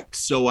back.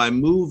 So I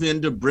move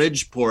into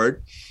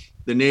Bridgeport,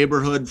 the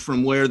neighborhood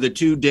from where the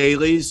two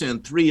Daleys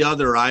and three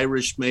other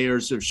Irish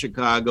mayors of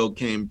Chicago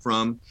came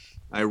from.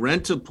 I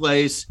rent a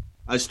place.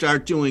 I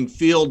start doing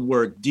field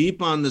work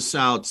deep on the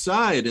South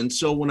Side. And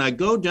so when I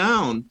go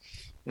down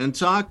and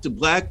talk to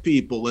Black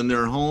people in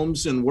their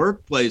homes and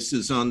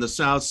workplaces on the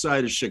South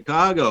Side of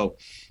Chicago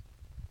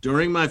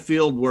during my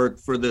field work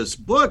for this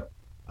book,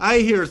 I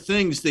hear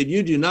things that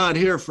you do not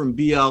hear from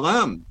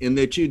BLM and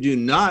that you do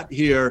not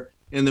hear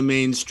in the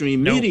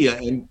mainstream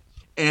media.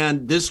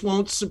 And this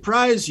won't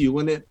surprise you,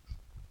 and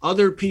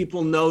other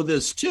people know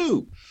this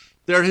too.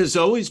 There has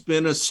always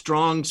been a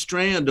strong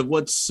strand of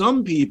what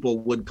some people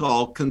would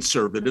call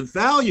conservative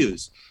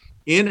values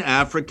in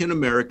African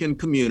American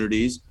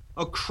communities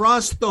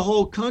across the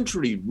whole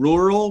country,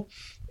 rural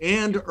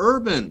and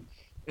urban.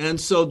 And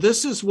so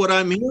this is what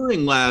I'm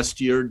hearing last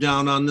year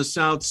down on the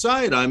South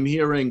Side. I'm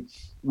hearing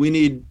we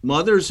need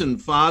mothers and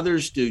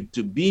fathers to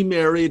be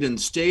married and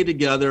stay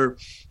together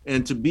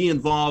and to be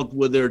involved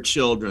with their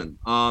children.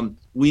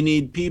 We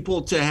need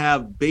people to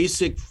have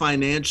basic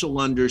financial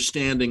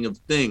understanding of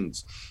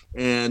things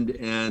and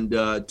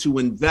to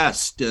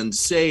invest and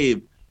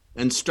save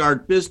and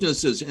start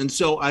businesses. And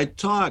so I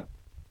talked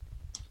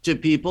to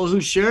people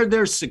who shared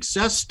their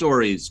success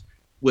stories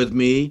with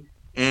me,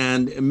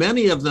 and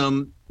many of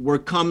them were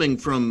coming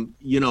from,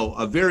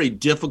 a very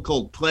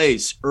difficult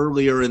place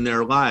earlier in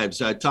their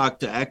lives. I talked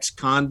to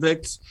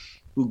ex-convicts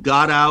who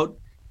got out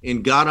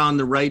and got on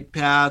the right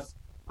path,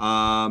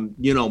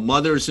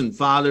 mothers and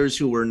fathers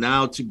who were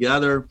now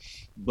together,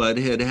 but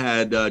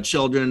had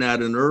children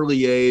at an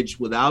early age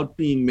without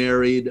being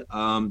married.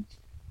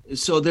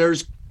 So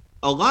there's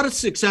a lot of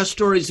success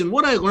stories. And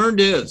what I learned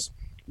is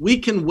we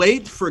can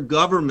wait for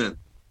government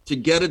to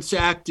get its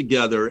act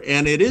together.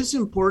 And it is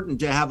important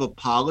to have a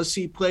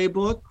policy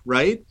playbook,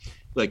 right?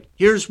 Like,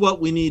 here's what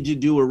we need to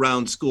do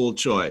around school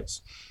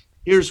choice.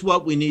 Here's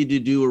what we need to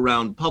do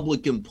around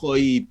public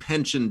employee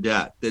pension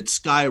debt that's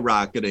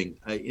skyrocketing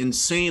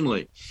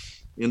insanely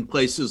in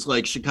places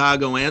like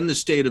Chicago and the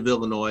state of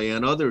Illinois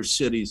and other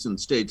cities and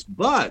states.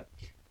 But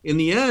in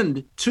the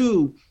end,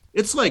 too,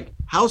 it's like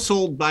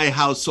household by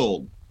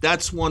household.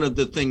 That's one of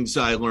the things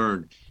I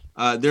learned.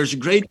 There's a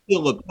great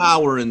deal of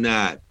power in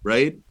that,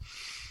 right?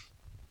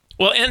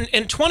 Well,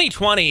 and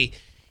 2020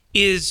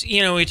 is,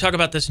 we talk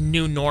about this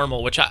new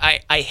normal, which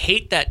I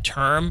hate that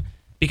term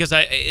because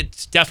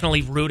it's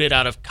definitely rooted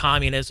out of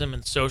communism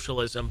and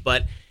socialism.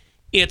 But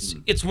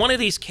it's one of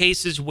these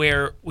cases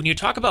where when you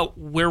talk about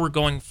where we're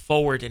going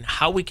forward and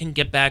how we can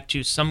get back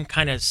to some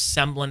kind of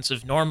semblance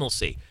of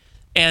normalcy,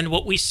 and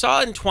what we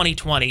saw in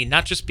 2020,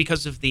 not just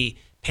because of the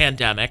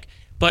pandemic,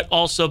 but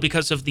also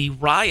because of the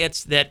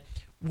riots that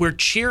were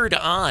cheered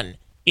on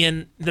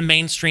in the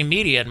mainstream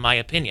media, in my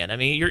opinion. I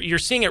mean, you're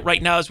seeing it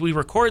right now as we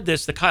record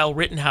this. The Kyle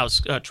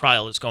Rittenhouse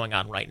trial is going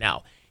on right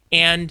now.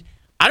 And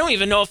I don't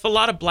even know if a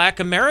lot of Black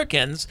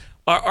Americans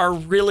are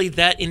really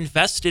that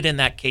invested in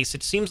that case.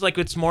 It seems like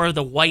it's more of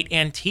the white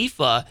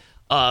Antifa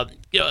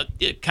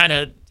kind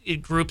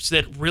of groups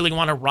that really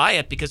want to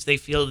riot because they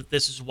feel that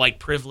this is white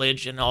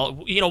privilege and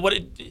all,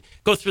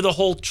 go through the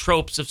whole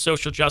tropes of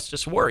social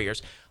justice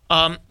warriors.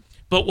 But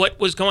what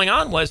was going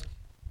on was,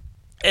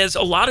 as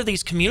a lot of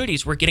these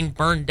communities were getting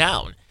burned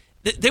down,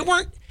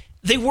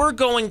 they were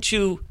going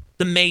to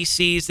the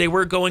Macy's, they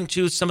were going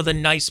to some of the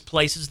nice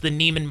places, the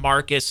Neiman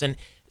Marcus, and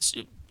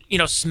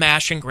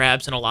smash and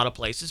grabs in a lot of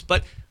places.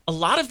 But a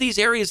lot of these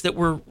areas that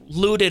were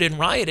looted and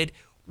rioted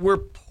were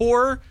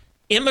poor,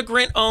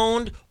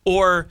 immigrant-owned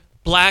or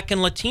Black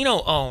and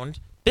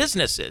Latino-owned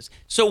businesses.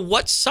 So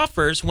what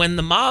suffers when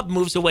the mob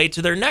moves away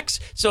to their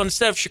next? So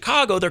instead of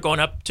Chicago, they're going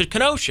up to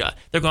Kenosha.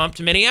 They're going up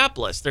to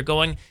Minneapolis. They're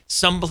going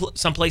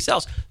someplace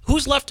else.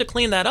 Who's left to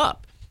clean that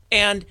up?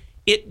 And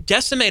it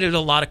decimated a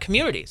lot of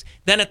communities.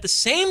 Then at the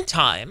same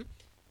time,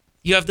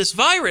 you have this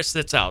virus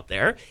that's out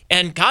there,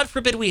 and God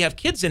forbid we have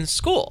kids in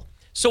school.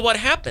 So what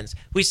happens?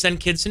 We send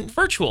kids in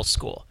virtual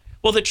school.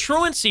 Well, the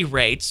truancy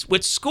rates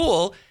with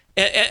school,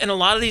 and a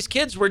lot of these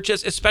kids were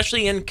just,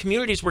 especially in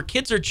communities where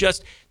kids are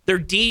just, they're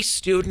D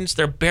students,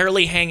 they're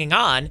barely hanging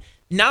on.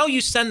 Now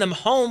you send them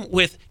home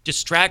with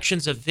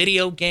distractions of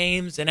video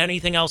games and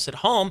anything else at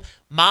home.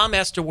 Mom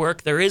has to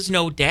work. There is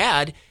no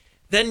dad.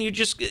 Then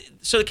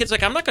so the kid's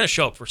like, I'm not going to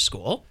show up for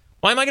school.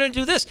 Why am I going to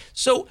do this?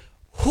 So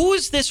who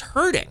is this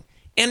hurting?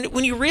 And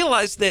when you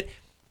realize that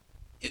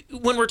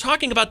when we're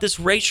talking about this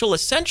racial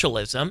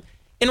essentialism,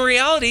 in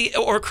reality,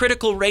 or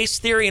critical race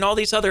theory and all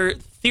these other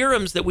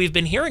theorems that we've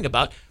been hearing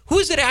about, who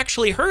is it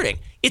actually hurting?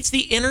 It's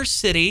the inner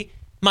city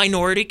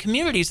minority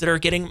communities that are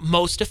getting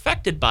most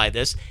affected by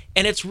this.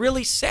 And it's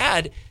really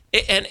sad.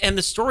 And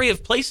the story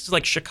of places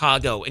like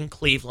Chicago and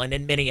Cleveland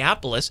and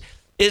Minneapolis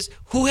is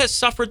who has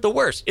suffered the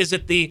worst? Is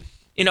it the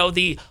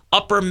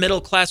upper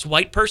middle class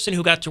white person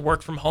who got to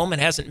work from home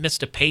and hasn't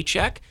missed a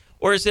paycheck?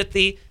 Or is it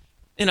the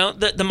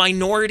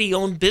minority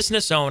owned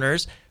business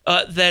owners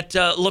that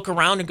look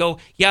around and go,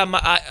 yeah,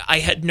 I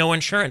had no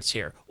insurance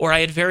here, or I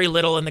had very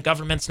little and the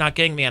government's not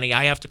getting me any.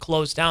 I have to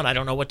close down. I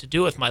don't know what to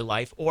do with my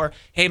life. Or,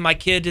 hey, my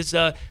kid's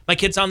on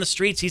the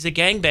streets. He's a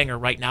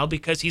gangbanger right now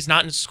because he's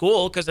not in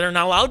school because they're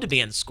not allowed to be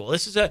in school.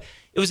 It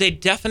was a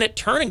definite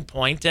turning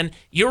point, and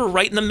you were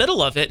right in the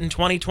middle of it in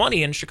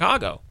 2020 in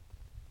Chicago.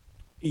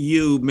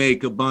 You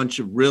make a bunch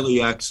of really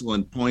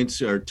excellent points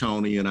there,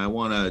 Tony, and I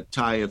want to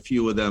tie a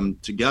few of them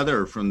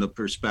together from the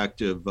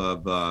perspective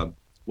of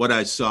what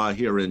I saw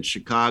here in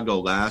Chicago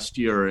last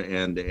year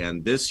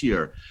and this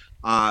year.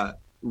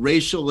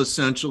 Racial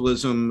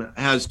essentialism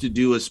has to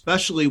do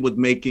especially with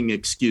making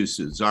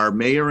excuses. Our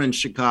mayor in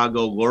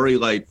Chicago, Lori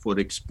Lightfoot,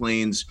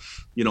 explains,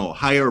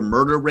 higher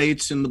murder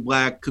rates in the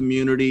Black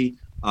community.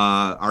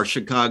 Our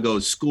Chicago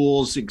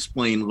schools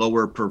explain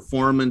lower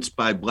performance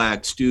by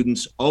Black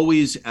students,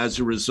 always as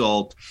a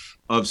result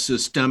of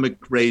systemic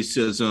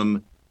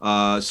racism.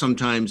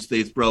 Sometimes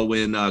they throw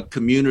in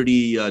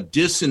community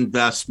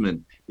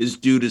disinvestment is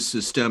due to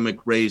systemic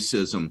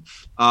racism.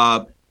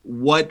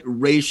 What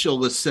racial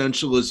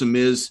essentialism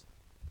is,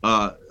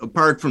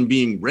 apart from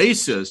being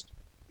racist,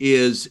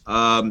 is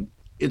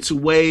it's a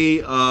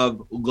way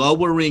of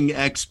lowering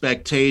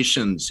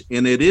expectations.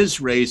 And it is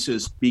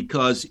racist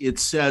because it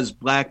says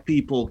Black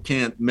people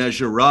can't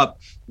measure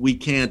up. We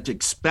can't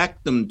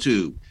expect them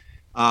to.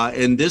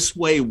 And this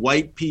way,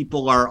 white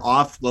people are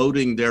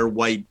offloading their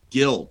white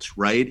guilt,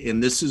 right?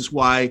 And this is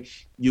why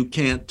you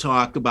can't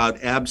talk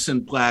about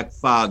absent Black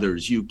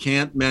fathers. You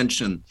can't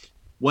mention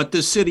what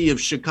the city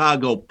of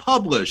Chicago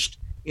published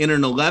in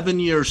an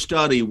 11-year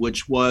study,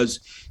 which was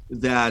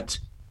that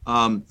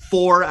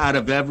 4 out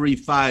of every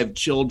 5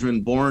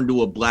 children born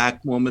to a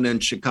Black woman in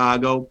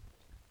Chicago,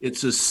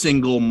 it's a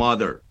single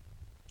mother.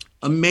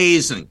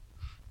 Amazing.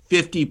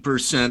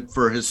 50%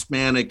 for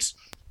Hispanics,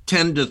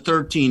 10 to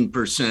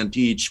 13%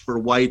 each for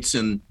whites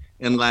and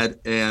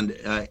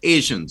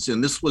Asians.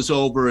 And this was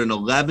over an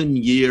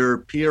 11-year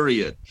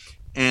period.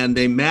 And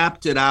they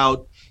mapped it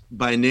out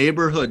by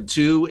neighborhood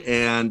too,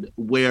 and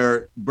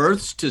where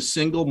births to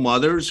single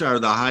mothers are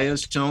the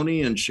highest,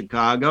 Tony, in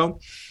Chicago,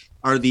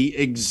 are the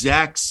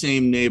exact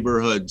same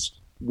neighborhoods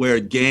where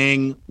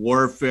gang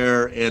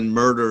warfare and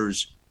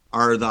murders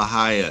are the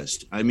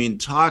highest. I mean,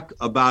 talk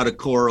about a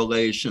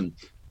correlation.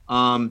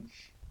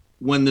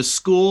 When the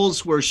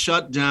schools were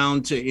shut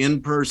down to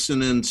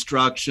in-person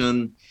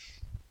instruction,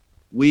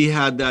 we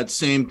had that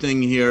same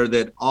thing here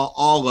that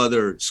all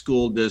other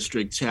school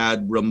districts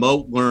had,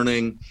 remote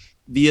learning.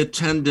 The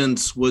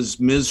attendance was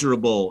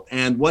miserable.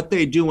 And what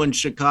they do in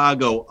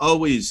Chicago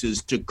always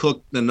is to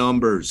cook the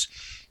numbers.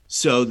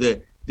 So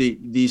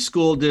the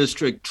school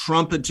district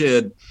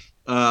trumpeted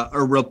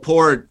a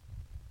report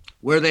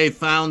where they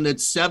found that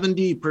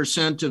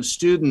 70% of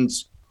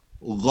students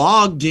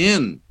logged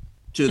in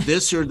to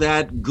this or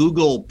that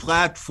Google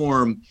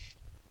platform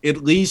at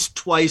least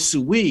twice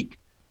a week.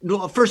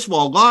 No, first of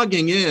all,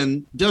 logging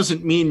in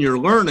doesn't mean you're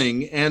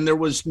learning, and there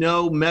was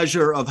no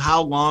measure of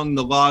how long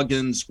the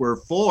logins were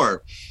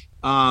for.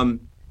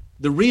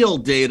 The real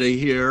data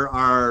here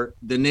are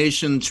the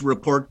nation's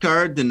report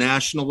card, the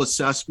National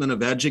Assessment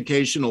of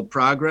Educational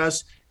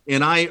Progress,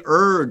 and I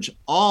urge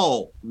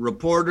all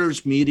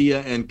reporters,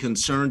 media, and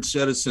concerned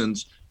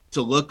citizens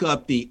to look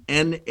up the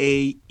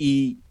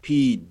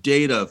NAEP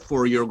data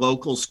for your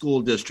local school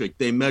district.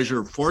 They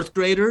measure 4th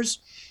graders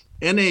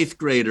and 8th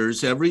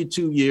graders every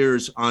 2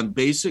 years on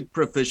basic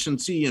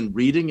proficiency in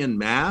reading and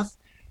math.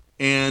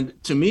 And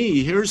to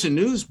me, here's a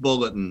news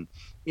bulletin.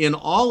 In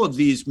all of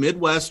these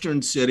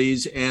Midwestern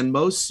cities and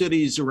most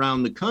cities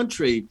around the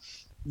country,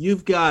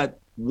 you've got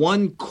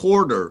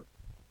 1/4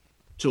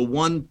 to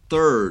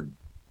 1/3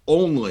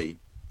 only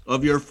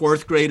of your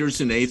 4th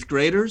graders and 8th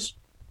graders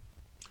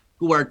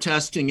who are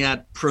testing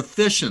at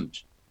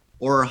proficient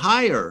or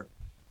higher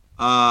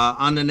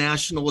on the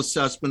National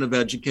Assessment of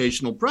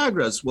Educational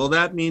Progress. Well,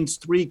 that means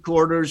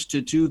 3/4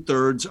 to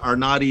 2/3 are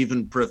not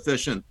even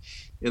proficient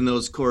in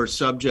those core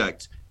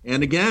subjects.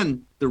 And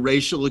again, the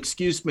racial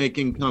excuse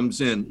making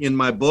comes in. In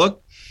my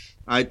book,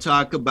 I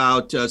talk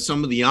about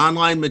some of the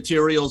online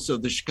materials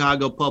of the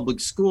Chicago Public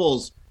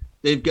Schools.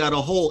 They've got a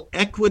whole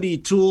equity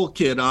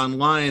toolkit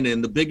online,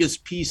 and the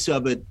biggest piece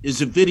of it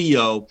is a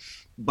video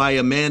by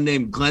a man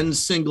named Glenn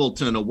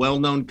Singleton, a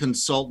well-known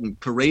consultant,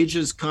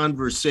 Courageous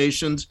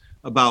Conversations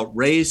About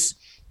Race.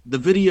 The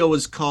video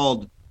is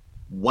called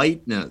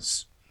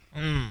Whiteness.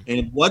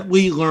 And what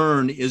we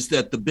learn is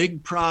that the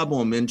big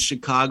problem in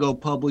Chicago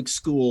public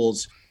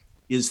schools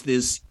is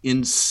this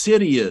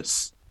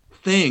insidious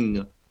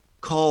thing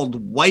called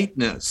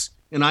whiteness.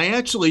 And I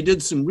actually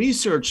did some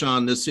research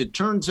on this. It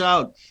turns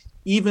out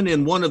even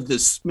in one of the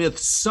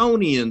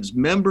Smithsonian's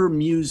member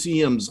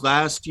museums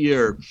last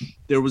year,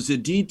 there was a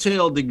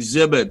detailed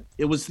exhibit.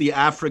 It was the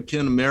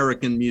African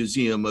American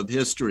Museum of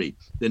History,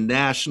 the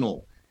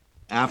National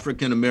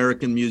African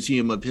American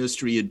Museum of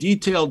History, a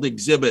detailed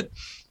exhibit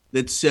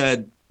that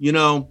said, you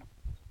know,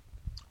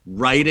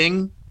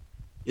 writing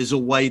is a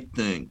white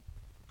thing.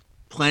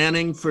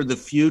 Planning for the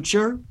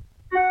future,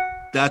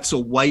 that's a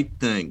white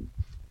thing.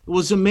 It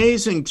was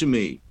amazing to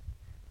me.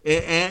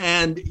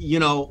 And you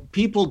know,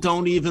 people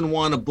don't even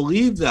want to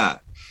believe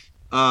that.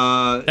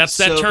 That's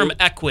that term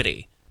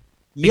equity.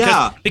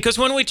 Because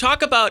when we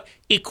talk about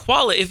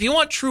equality, if you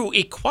want true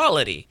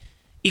equality,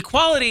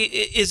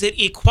 is it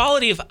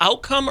equality of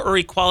outcome or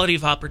equality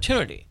of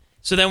opportunity?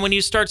 So then when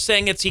you start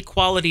saying it's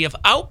equality of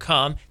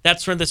outcome,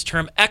 that's from this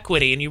term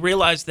equity. And you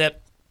realize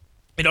that,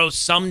 you know,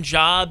 some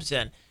jobs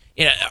and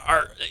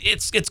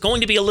it's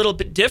going to be a little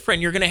bit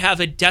different. You're going to have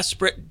a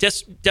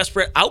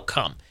desperate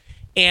outcome.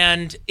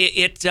 And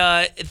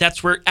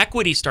that's where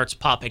equity starts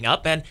popping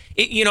up. And,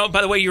 you know,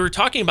 by the way, you were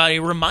talking about it,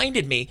 it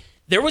reminded me,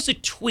 there was a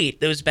tweet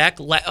that was back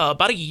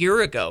about a year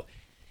ago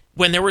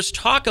when there was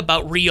talk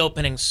about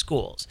reopening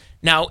schools.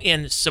 Now,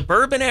 in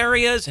suburban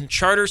areas and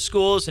charter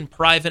schools and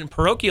private and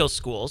parochial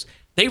schools,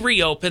 they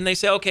reopen. They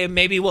say, okay,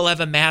 maybe we'll have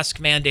a mask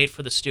mandate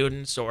for the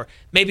students, or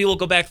maybe we'll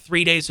go back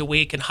 3 days a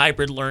week in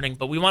hybrid learning,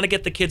 but we want to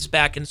get the kids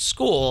back in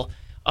school,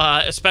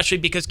 especially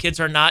because kids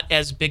are not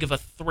as big of a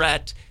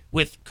threat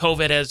with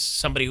COVID as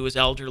somebody who is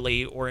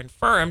elderly or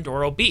infirmed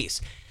or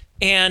obese.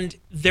 And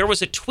there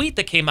was a tweet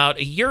that came out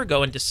a year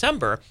ago in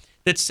December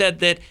that said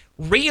that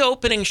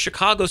reopening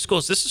Chicago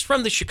schools, this is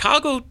from the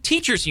Chicago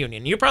Teachers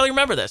Union. You probably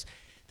remember this.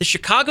 The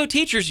Chicago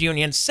Teachers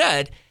Union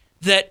said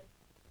that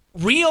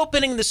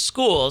reopening the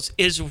schools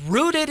is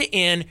rooted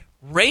in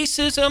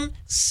racism,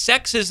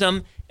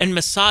 sexism, and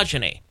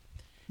misogyny.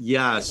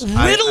 Yes.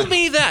 Riddle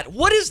me that.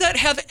 What does that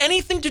have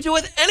anything to do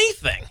with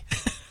anything?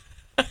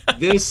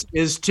 This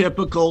is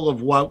typical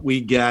of what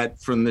we get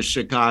from the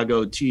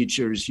Chicago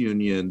Teachers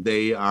Union.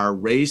 They are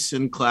race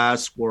and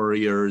class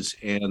warriors,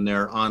 and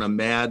they're on a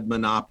mad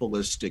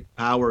monopolistic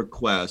power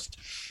quest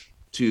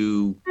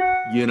to,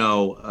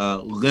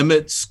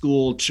 limit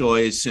school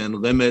choice and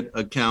limit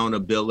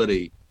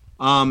accountability.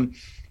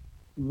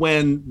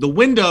 When the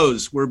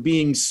windows were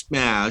being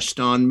smashed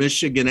on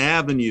Michigan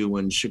Avenue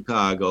in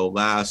Chicago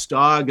last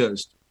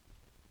August,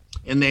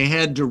 and they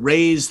had to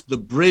raise the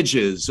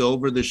bridges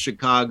over the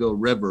Chicago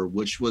River,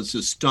 which was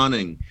a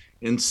stunning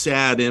and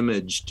sad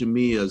image to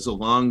me as a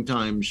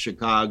longtime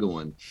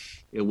Chicagoan.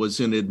 It was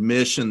an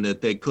admission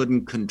that they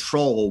couldn't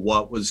control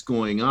what was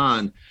going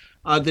on.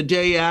 The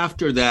day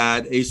after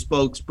that, a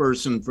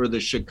spokesperson for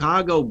the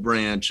Chicago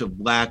branch of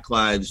Black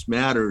Lives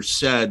Matter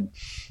said,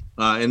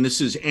 and this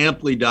is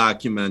amply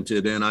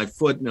documented, and I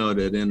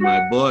footnoted in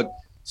my book,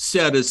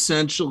 said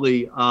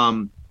essentially,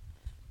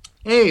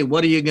 hey,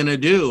 what are you going to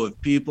do if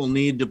people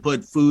need to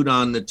put food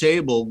on the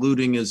table?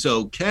 Looting is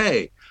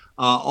okay.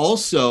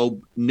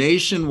 Also,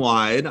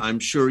 nationwide, I'm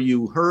sure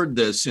you heard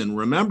this and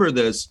remember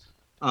this,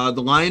 the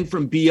line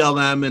from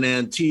BLM and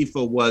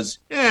Antifa was,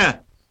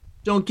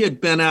 don't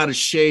get bent out of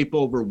shape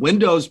over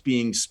windows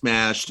being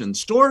smashed and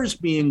stores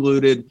being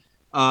looted.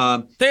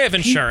 They have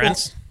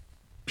insurance.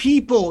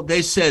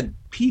 They said,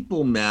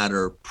 people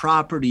matter,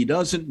 property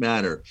doesn't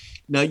matter.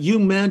 Now, you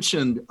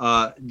mentioned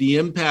the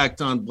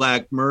impact on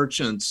Black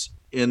merchants,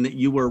 and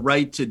you were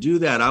right to do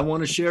that. I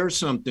want to share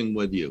something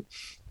with you.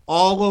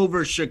 All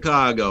over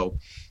Chicago,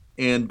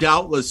 and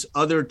doubtless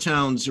other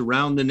towns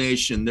around the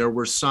nation, there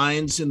were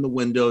signs in the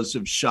windows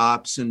of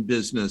shops and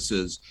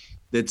businesses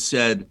that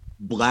said,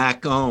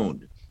 Black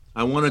owned.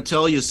 I want to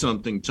tell you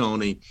something,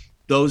 Tony.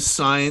 Those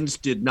signs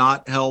did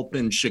not help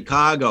in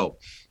Chicago.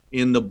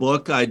 In the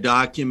book, I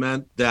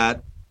document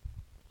that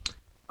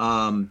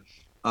a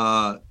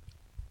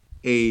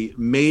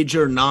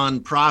major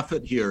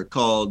nonprofit here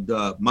called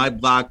My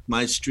Block,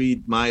 My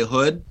Street, My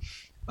Hood,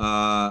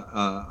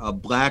 a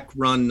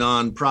Black-run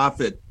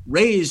nonprofit,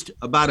 raised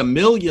about $1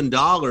 million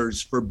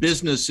for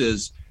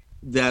businesses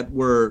that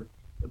were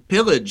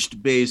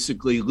pillaged,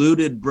 basically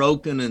looted,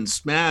 broken, and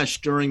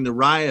smashed during the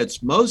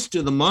riots. Most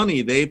of the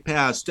money they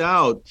passed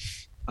out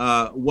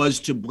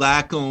was to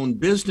Black-owned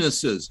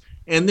businesses.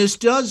 And this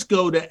does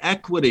go to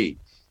equity.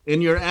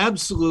 And you're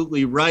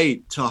absolutely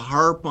right to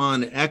harp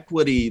on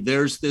equity.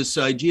 There's this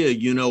idea,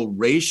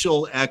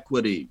 racial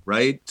equity,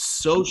 right?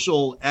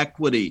 Social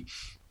equity.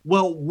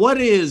 Well,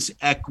 what is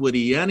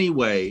equity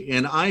anyway?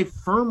 And I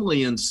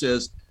firmly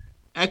insist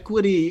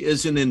equity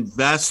is an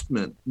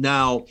investment.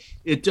 Now,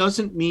 it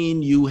doesn't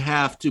mean you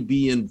have to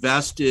be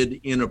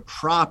invested in a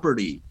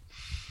property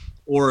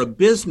or a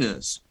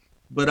business,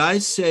 but I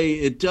say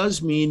it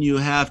does mean you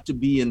have to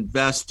be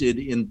invested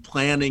in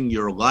planning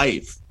your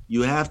life.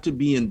 You have to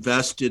be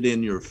invested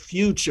in your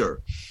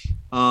future.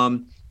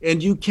 And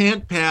you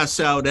can't pass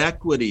out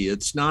equity.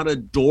 It's not a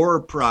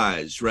door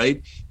prize,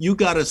 right? You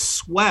got to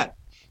sweat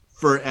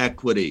for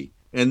equity.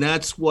 And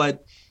that's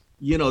what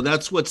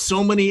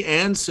so many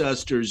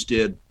ancestors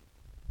did,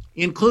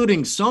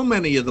 including so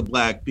many of the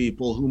Black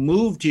people who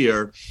moved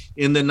here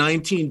in the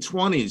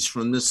 1920s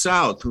from the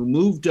South, who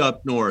moved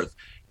up north.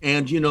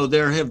 And,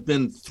 there have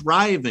been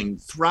thriving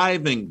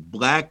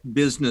Black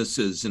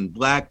businesses and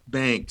Black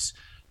banks.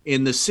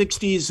 In the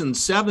 60s and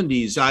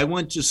 70s, I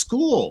went to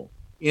school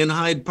in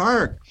Hyde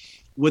Park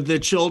with the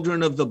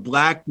children of the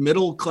Black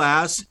middle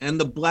class and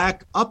the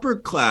Black upper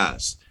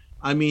class.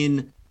 I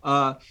mean,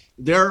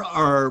 there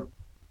are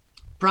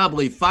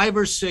probably 5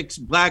 or 6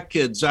 Black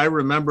kids I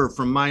remember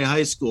from my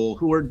high school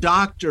who are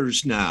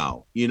doctors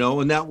now,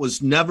 and that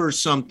was never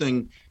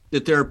something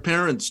that their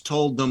parents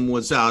told them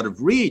was out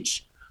of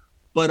reach.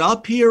 But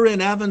up here in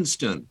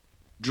Evanston,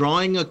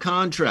 drawing a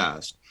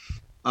contrast,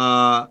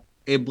 a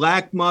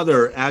Black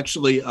mother,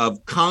 actually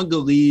of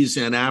Congolese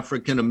and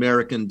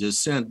African-American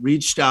descent,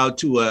 reached out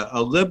to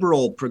a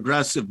liberal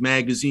progressive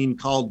magazine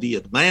called The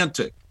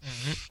Atlantic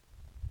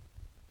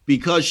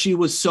because she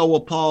was so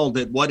appalled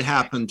at what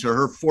happened to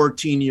her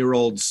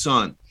 14-year-old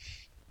son.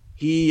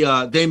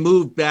 They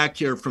moved back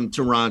here from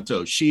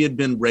Toronto. She had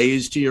been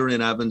raised here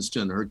in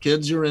Evanston. Her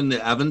kids are in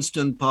the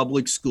Evanston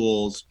public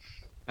schools.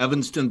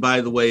 Evanston,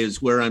 by the way,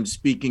 is where I'm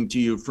speaking to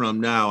you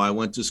from now. I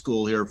went to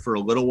school here for a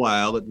little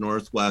while at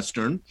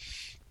Northwestern,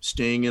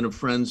 staying in a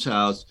friend's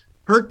house.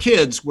 Her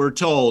kids were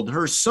told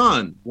her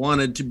son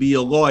wanted to be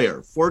a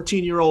lawyer,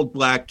 14-year-old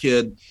Black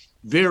kid,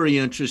 very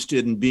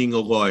interested in being a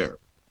lawyer.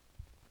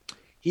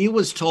 He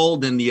was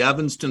told in the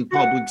Evanston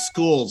public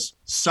schools,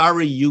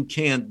 sorry, you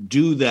can't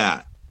do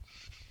that.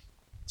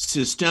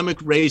 Systemic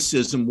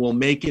racism will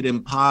make it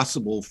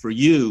impossible for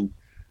you,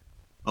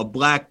 a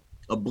Black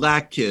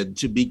kid,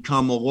 to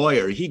become a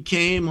lawyer. He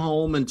came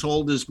home and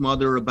told his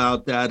mother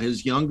about that.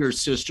 His younger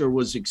sister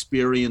was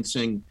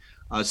experiencing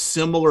a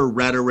similar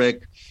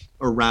rhetoric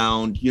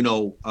around,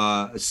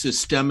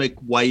 systemic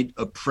white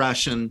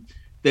oppression.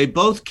 They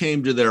both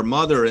came to their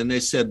mother and they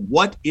said,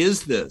 what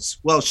is this?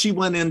 Well, she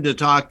went in to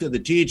talk to the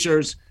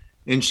teachers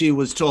and she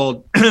was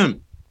told,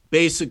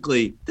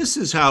 basically, this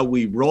is how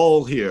we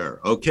roll here,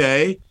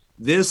 okay?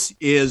 This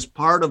is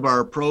part of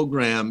our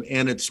program,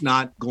 and it's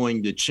not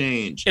going to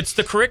change. It's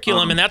the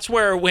curriculum, and that's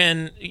where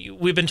when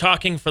we've been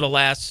talking for the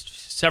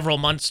last several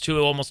months to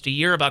almost a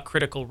year about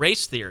critical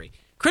race theory.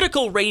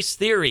 Critical race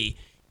theory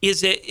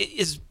is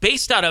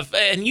based out of,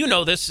 and you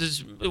know this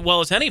as well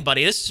as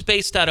anybody, this is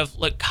based out of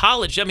like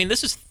college. I mean,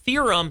 this is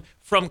theorem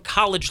from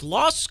college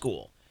law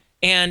school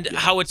and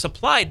how it's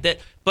applied.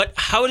 But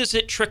how does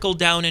it trickle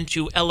down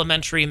into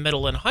elementary,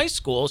 middle, and high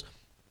schools?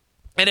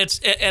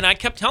 And I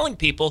kept telling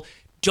people,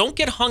 don't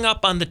get hung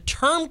up on the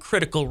term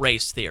critical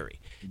race theory,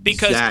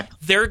 because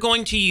they're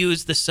going to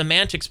use the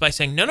semantics by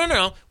saying,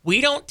 no,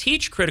 we don't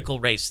teach critical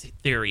race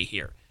theory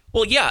here.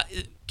 Well, yeah,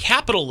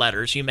 capital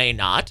letters you may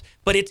not,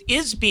 but it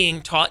is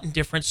being taught in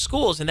different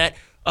schools, and that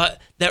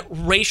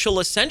racial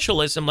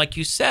essentialism, like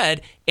you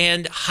said,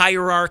 and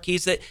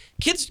hierarchies, that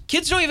kids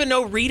don't even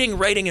know reading,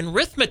 writing, and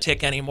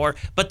arithmetic anymore,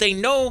 but they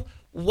know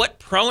what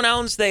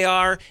pronouns they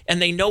are,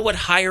 and they know what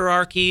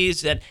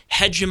hierarchies and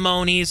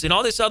hegemonies and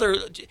all this other.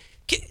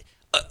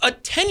 A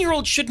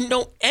 10-year-old shouldn't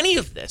know any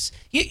of this.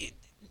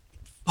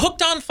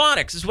 Hooked on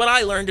phonics is what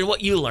I learned and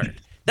what you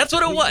learned. That's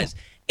what it was.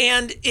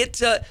 And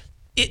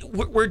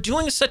we're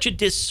doing such a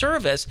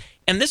disservice.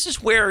 And this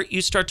is where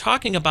you start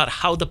talking about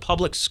how the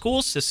public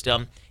school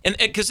system, and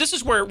because this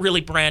is where it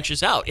really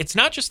branches out. It's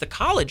not just the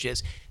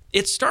colleges.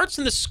 It starts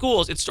in the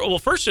schools.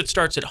 First it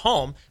starts at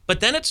home,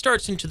 but then it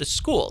starts into the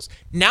schools.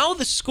 Now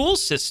the school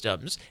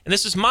systems, and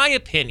this is my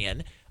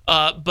opinion,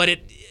 but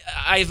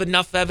I have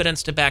enough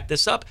evidence to back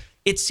this up.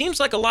 It seems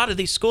like a lot of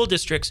these school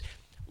districts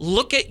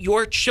look at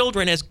your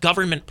children as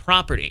government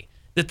property,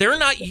 that they're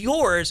not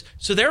yours.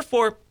 So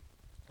therefore,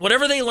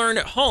 whatever they learn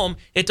at home,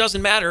 it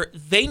doesn't matter.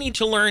 They need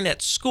to learn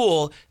at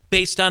school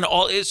based on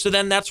all. So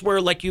then that's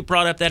where, like you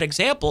brought up that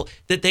example,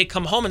 that they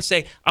come home and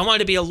say, I wanted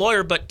to be a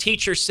lawyer, but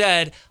teacher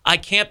said I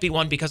can't be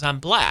one because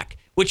I'm black,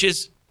 which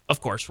is, of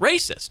course,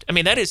 racist. I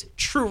mean, that is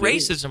true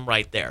racism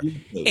right there.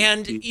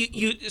 And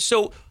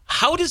so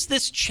how does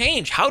this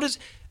change?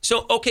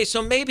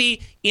 So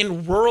maybe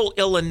in rural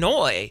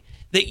Illinois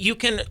that you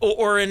can,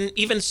 or in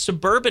even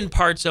suburban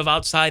parts of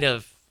outside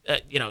of,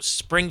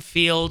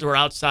 Springfield, or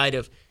outside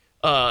of,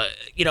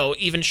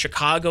 even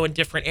Chicago and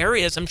different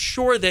areas, I'm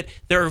sure that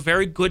there are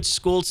very good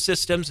school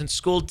systems and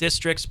school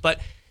districts, but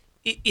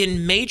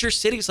in major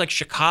cities like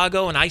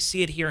Chicago, and I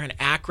see it here in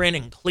Akron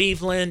and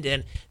Cleveland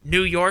and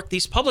New York,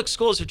 these public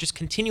schools are just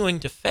continuing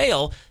to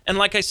fail. And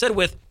like I said,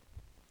 with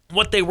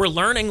what they were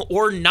learning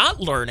or not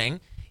learning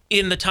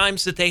in the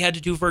times that they had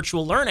to do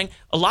virtual learning,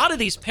 a lot of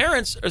these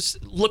parents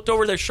looked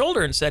over their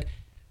shoulder and said,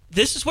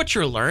 this is what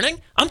you're learning?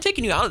 I'm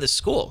taking you out of this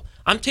school.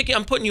 I'm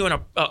putting you in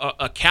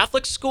a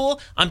Catholic school.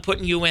 I'm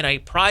putting you in a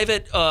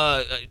private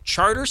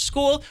charter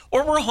school,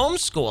 or we're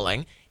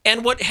homeschooling.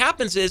 And what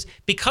happens is,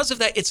 because of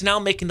that, it's now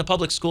making the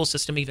public school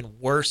system even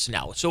worse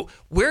now. So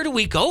where do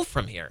we go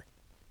from here?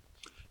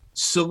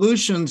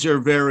 Solutions are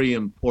very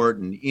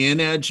important in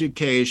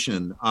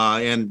education.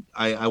 And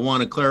I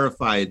want to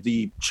clarify,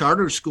 the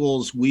charter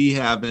schools we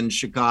have in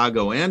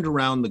Chicago and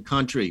around the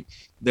country,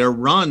 they're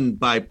run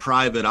by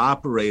private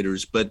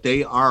operators, but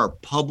they are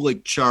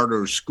public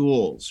charter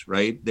schools,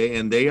 right?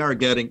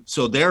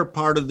 So they're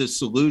part of the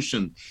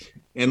solution.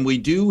 And we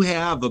do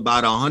have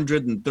about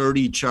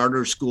 130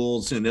 charter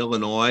schools in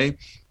Illinois.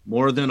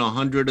 More than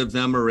 100 of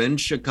them are in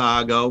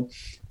Chicago.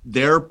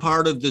 They're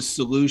part of the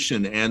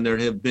solution, and there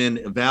have been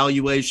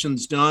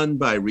evaluations done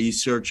by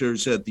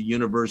researchers at the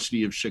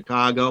University of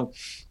Chicago.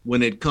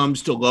 When it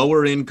comes to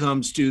lower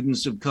income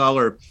students of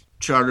color,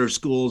 charter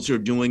schools are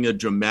doing a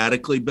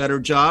dramatically better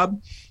job.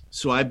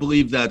 So I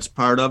believe that's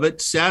part of it.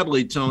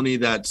 Sadly, Tony,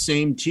 that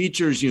same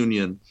teachers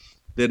union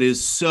that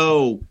is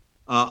so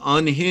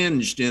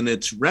unhinged in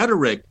its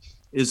rhetoric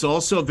is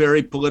also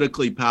very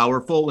politically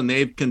powerful, and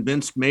they've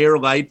convinced Mayor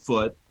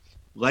Lightfoot,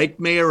 like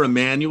Mayor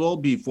Emanuel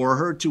before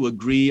her, to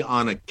agree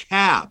on a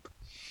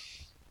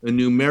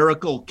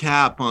numerical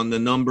cap on the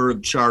number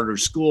of charter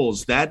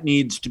schools. That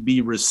needs to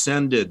be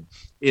rescinded.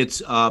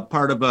 It's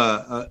part of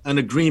an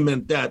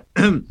agreement that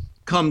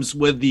comes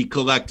with the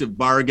collective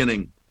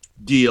bargaining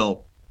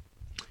deal.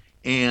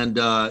 And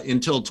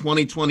until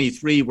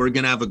 2023, we're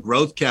going to have a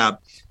growth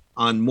cap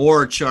on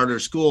more charter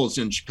schools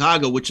in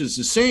Chicago, which is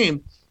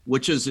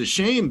a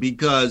shame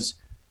because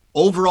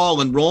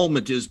overall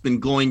enrollment has been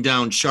going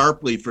down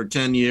sharply for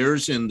 10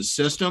 years in the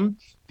system.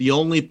 The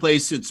only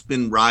place it's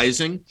been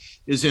rising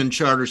is in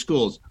charter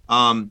schools.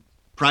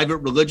 Private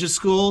religious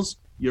schools,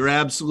 you're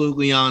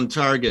absolutely on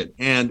target.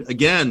 And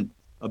again,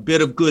 a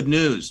bit of good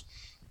news.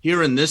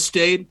 Here in this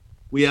state,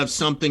 we have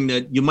something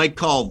that you might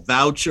call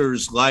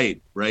vouchers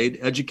light, right?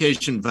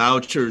 Education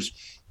vouchers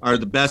are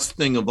the best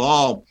thing of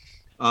all,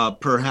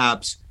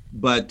 perhaps,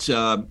 but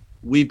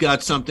we've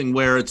got something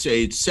where it's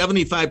a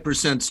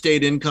 75%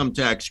 state income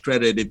tax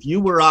credit. If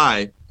you or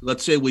I,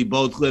 let's say we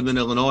both live in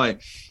Illinois,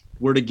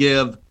 were to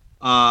give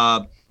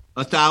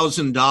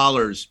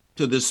 $1,000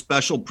 to this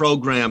special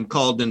program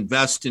called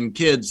Invest in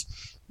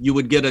Kids, you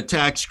would get a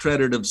tax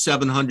credit of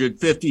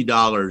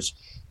 $750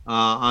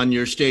 on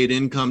your state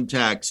income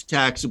tax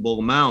taxable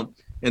amount.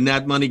 And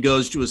that money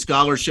goes to a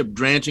scholarship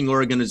granting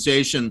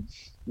organization,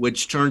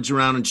 which turns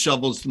around and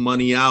shovels the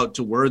money out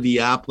to worthy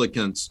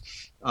applicants.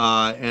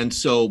 And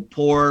so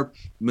poor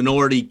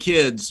minority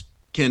kids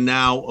can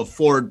now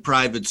afford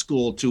private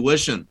school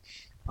tuition.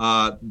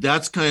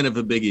 That's kind of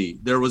a biggie.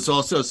 There was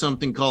also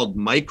something called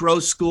micro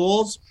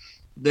schools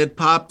that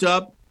popped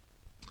up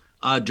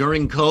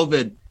during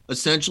COVID.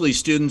 Essentially,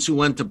 students who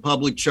went to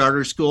public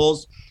charter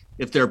schools,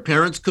 if their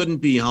parents couldn't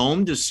be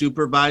home to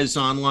supervise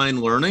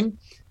online learning,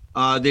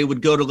 they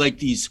would go to like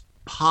these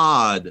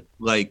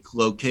pod-like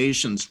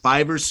locations,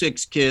 5 or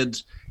 6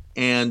 kids,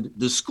 and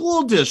the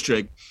school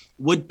district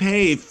would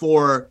pay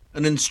for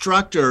an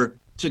instructor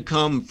to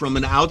come from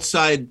an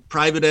outside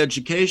private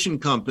education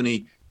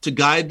company to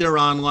guide their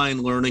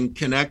online learning,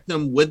 connect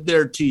them with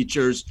their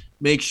teachers,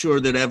 make sure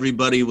that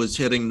everybody was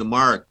hitting the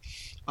mark.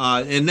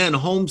 And then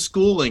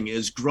homeschooling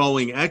is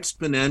growing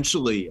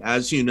exponentially.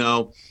 As you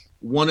know,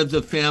 one of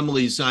the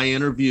families I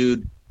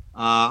interviewed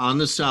on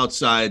the South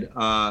Side,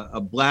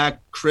 a Black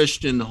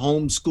Christian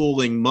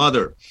homeschooling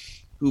mother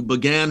who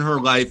began her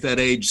life at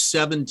age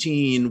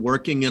 17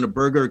 working in a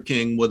Burger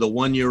King with a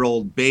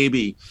 1-year-old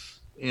baby.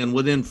 And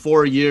within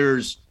 4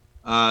 years,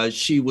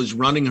 she was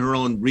running her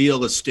own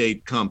real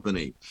estate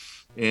company.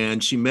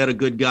 And she met a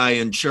good guy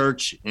in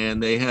church,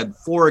 and they had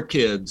 4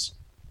 kids.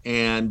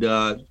 And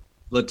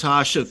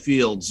Latasha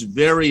Fields,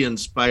 very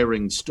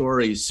inspiring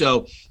story.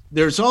 So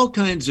there's all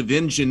kinds of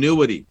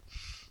ingenuity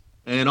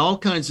and all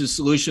kinds of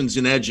solutions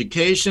in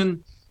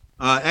education.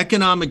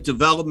 Economic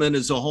development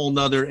is a whole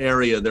nother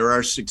area. There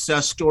are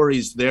success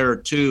stories there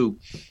too,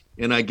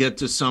 and I get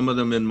to some of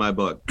them in my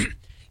book.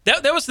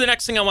 That was the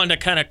next thing I wanted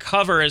to kind of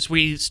cover as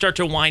we start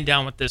to wind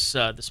down with this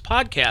this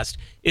podcast,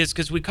 is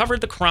because we covered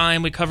the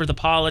crime, we covered the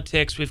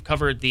politics, we've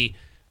covered the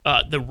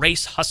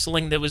race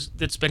hustling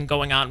that's been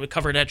going on, we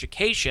covered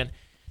education.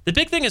 The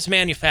big thing is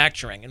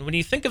manufacturing, and when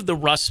you think of the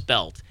Rust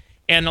Belt,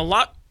 and a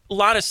lot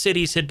of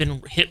cities had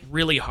been hit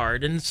really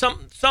hard, and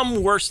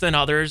some worse than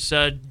others.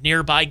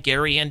 Nearby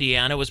Gary,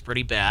 Indiana was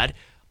pretty bad.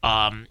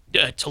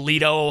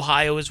 Toledo,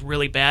 Ohio was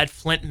really bad.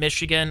 Flint,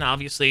 Michigan,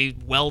 obviously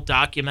well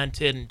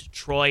documented, and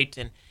Detroit,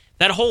 and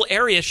that whole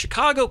area.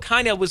 Chicago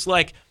kind of was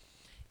like,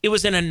 it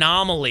was an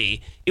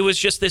anomaly. It was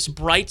just this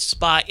bright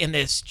spot in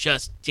this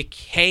just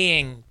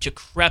decaying,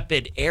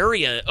 decrepit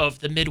area of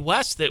the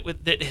Midwest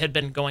that had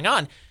been going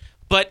on.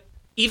 But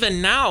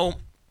even now,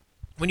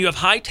 when you have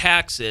high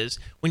taxes,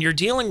 when you're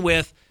dealing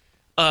with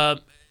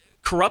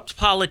corrupt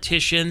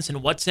politicians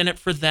and what's in it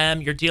for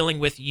them, you're dealing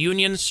with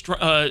union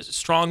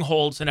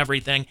strongholds and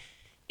everything.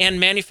 And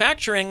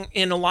manufacturing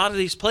in a lot of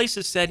these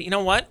places said, you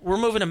know what, we're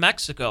moving to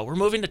Mexico, we're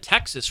moving to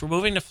Texas, we're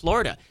moving to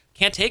Florida.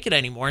 Can't take it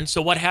anymore. And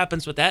so what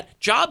happens with that?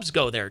 Jobs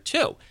go there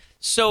too.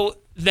 So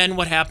then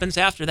what happens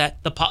after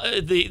that?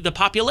 The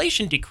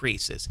population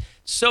decreases.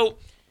 So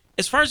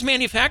as far as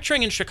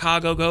manufacturing in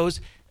Chicago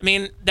goes, I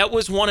mean, that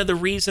was one of the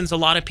reasons a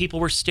lot of people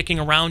were sticking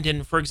around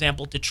in, for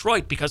example,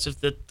 Detroit, because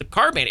of the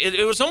car ban.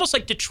 It was almost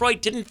like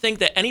Detroit didn't think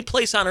that any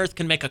place on earth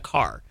can make a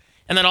car.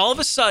 And then all of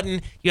a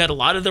sudden, you had a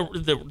lot of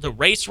the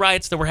race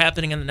riots that were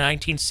happening in the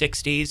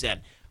 1960s,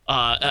 and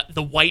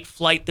the white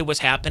flight that was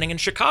happening, and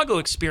Chicago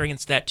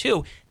experienced that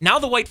too. Now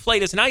the white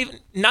flight is not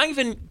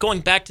even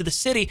going back to the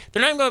city.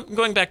 They're not even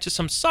going back to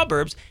some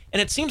suburbs,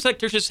 and it seems like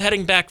they're just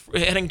heading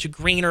to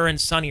greener and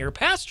sunnier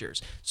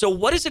pastures. So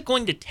what is it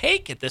going to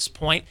take at this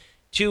point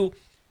to,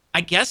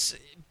 I guess,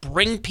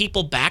 bring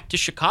people back to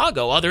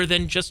Chicago other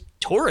than just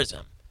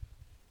tourism?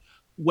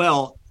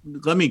 Well,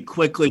 let me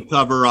quickly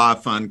cover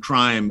off on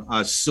crime.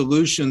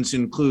 Solutions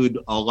include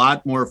a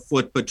lot more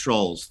foot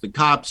patrols. The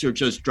cops are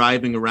just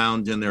driving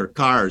around in their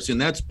cars. And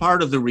that's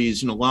part of the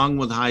reason, along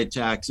with high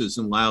taxes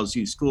and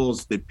lousy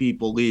schools, that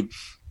people leave,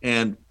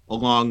 and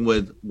along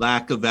with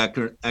lack of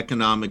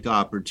economic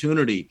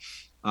opportunity.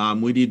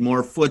 We need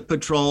more foot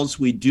patrols.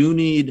 We do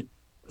need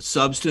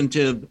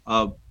substantive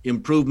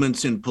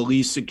improvements in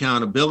police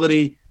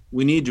accountability.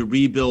 We need to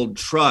rebuild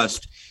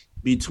trust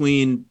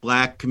between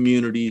Black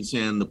communities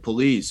and the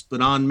police.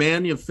 But on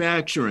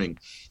manufacturing,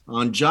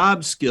 on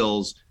job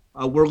skills,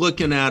 we're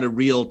looking at a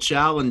real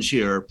challenge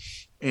here.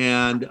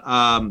 And,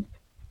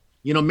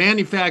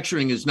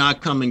 manufacturing is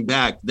not coming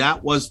back.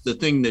 That was the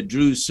thing that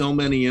drew so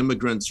many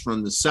immigrants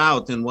from the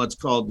South in what's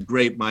called the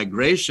Great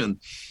Migration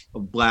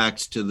of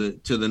Blacks to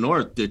the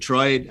North,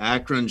 Detroit,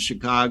 Akron,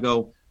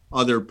 Chicago,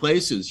 other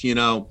places.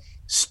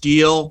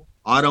 Steel,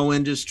 auto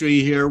industry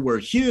here were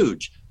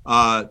huge.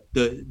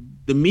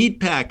 The meat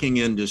packing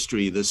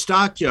industry, the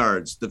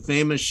stockyards, the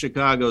famous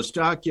Chicago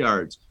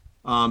stockyards,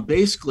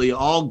 basically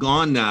all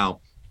gone now,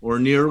 or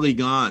nearly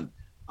gone.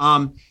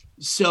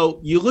 So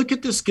you look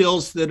at the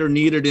skills that are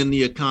needed in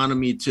the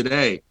economy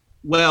today.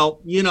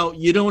 Well, you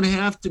don't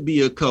have to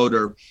be a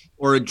coder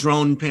or a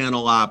drone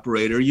panel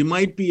operator. You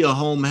might be a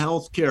home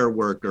health care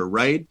worker,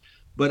 right?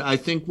 But I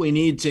think we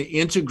need to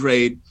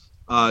integrate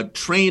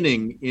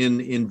training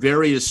in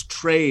various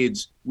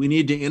trades. We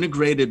need to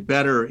integrate it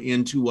better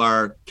into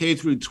our K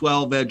through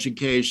 12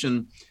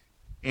 education,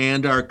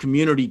 and our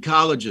community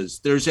colleges.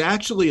 There's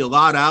actually a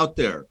lot out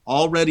there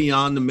already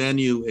on the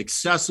menu,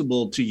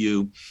 accessible to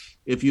you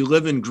if you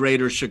live in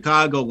greater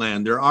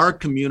Chicagoland. There are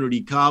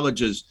community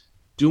colleges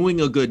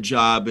doing a good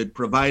job at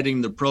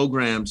providing the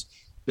programs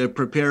that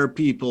prepare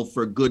people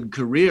for good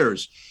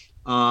careers.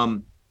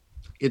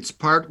 It's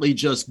partly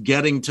just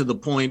getting to the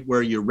point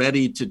where you're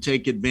ready to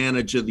take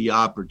advantage of the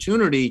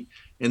opportunity.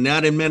 And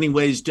that in many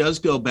ways does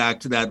go back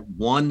to that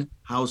one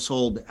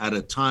household at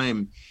a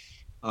time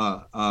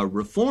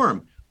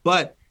reform.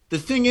 But the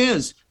thing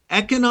is,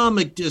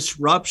 economic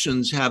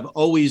disruptions have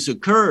always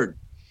occurred.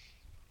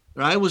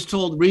 I was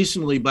told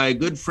recently by a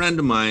good friend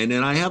of mine,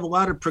 and I have a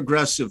lot of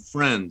progressive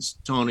friends,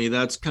 Tony.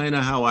 That's kind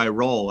of how I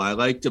roll. I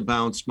like to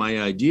bounce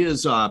my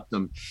ideas off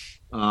them.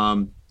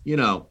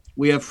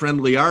 We have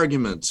friendly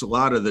arguments a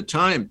lot of the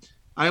time.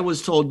 I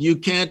was told you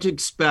can't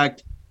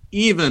expect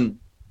even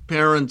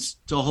parents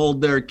to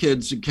hold their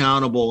kids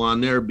accountable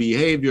on their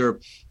behavior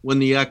when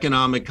the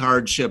economic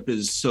hardship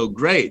is so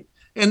great.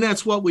 And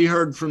that's what we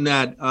heard from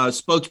that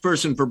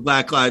spokesperson for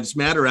Black Lives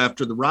Matter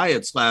after the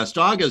riots last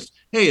August.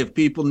 Hey, if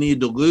people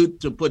need to loot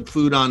to put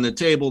food on the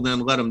table, then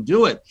let them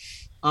do it.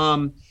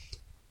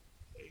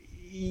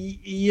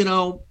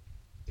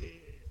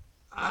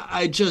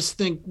 I just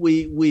think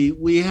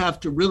we have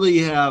to really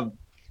have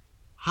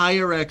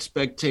higher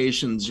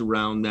expectations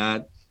around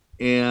that.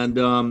 And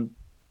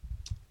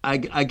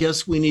I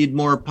guess we need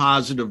more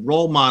positive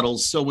role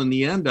models. So in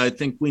the end, I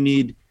think we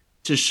need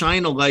to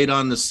shine a light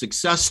on the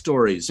success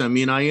stories. I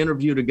mean, I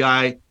interviewed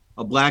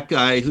a black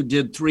guy who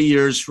did 3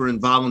 years for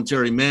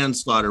involuntary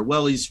manslaughter.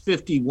 Well, he's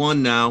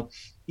 51 now.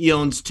 He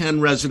owns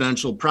 10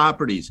 residential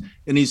properties,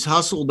 and he's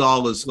hustled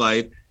all his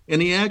life.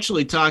 And he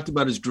actually talked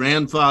about his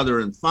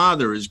grandfather and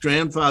father. His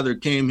grandfather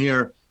came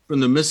here from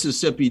the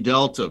Mississippi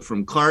Delta,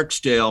 from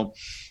Clarksdale,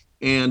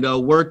 and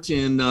worked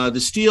in the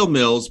steel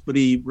mills, but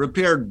he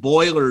repaired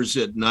boilers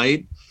at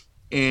night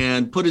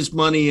and put his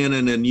money in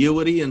an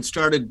annuity and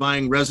started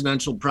buying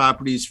residential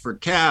properties for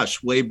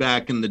cash way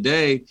back in the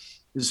day.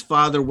 His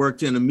father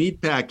worked in a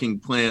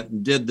meatpacking plant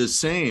and did the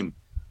same.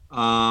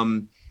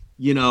 There's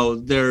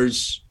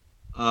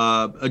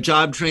a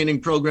job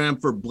training program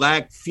for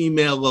Black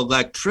female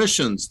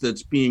electricians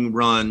that's being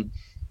run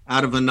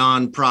out of a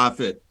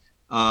nonprofit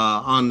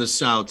on the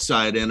South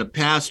Side, and a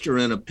pastor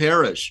in a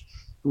parish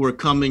who are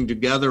coming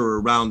together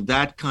around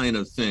that kind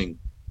of thing.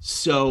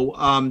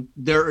 So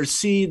there are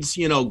seeds,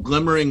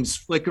 glimmerings,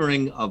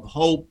 flickering of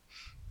hope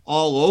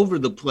all over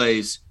the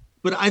place.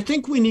 But I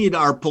think we need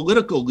our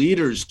political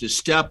leaders to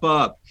step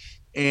up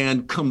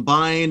and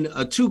combine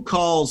two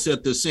calls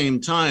at the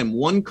same time.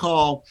 One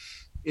call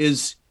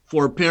is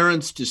for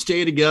parents to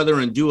stay together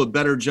and do a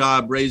better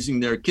job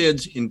raising their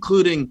kids,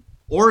 including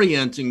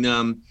orienting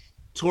them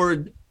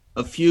toward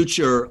a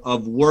future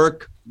of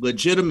work,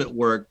 legitimate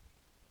work.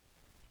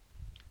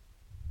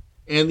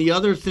 And the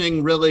other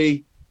thing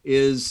really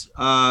is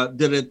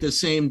that at the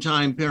same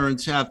time,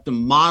 parents have to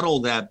model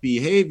that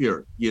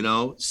behavior,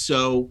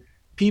 so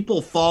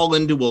people fall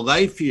into a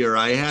life here.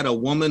 I had a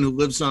woman who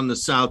lives on the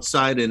South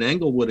Side in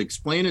Englewood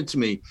explain it to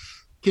me.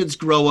 Kids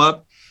grow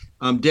up,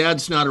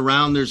 dad's not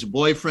around, there's a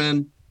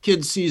boyfriend,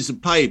 kid sees a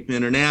pipe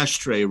in an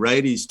ashtray,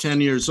 right? He's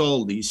 10 years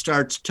old. He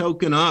starts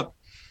toking up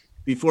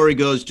before he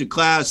goes to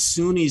class.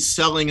 Soon he's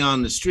selling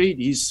on the street.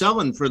 He's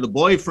selling for the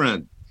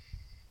boyfriend.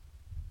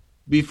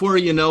 Before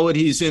you know it,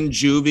 he's in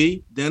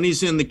juvie, then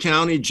he's in the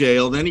county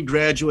jail, then he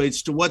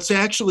graduates to what's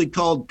actually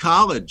called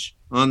college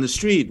on the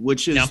street,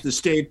 which is the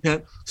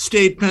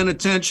state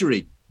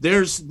penitentiary.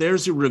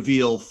 There's a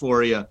reveal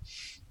for you.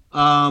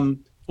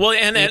 And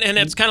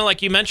it's kind of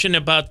like you mentioned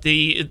about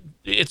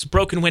it's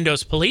broken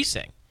windows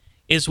policing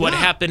is what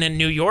happened in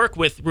New York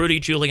with Rudy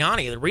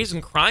Giuliani. The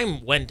reason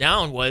crime went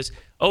down was,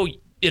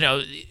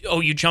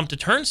 you jumped a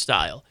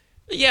turnstile.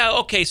 Yeah,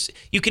 okay, so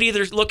you could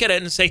either look at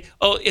it and say,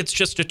 oh, it's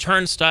just a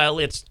turnstile,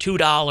 it's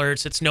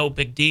 $2, it's no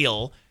big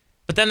deal.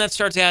 But then that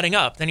starts adding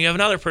up. Then you have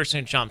another person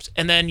who jumps,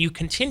 and then you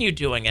continue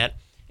doing it,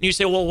 and you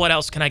say, well, what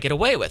else can I get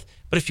away with?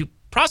 But if you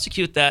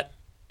prosecute that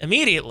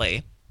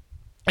immediately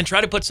and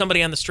try to put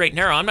somebody on the straight and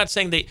narrow, I'm not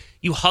saying that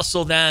you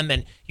hustle them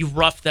and you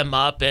rough them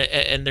up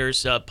and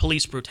there's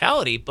police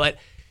brutality, but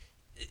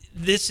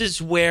this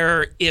is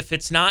where if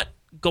it's not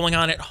going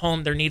on at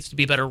home, there needs to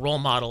be better role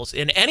models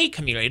in any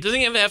community. It doesn't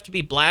even have to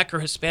be Black or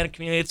Hispanic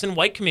community. It's in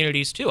white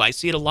communities too. I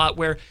see it a lot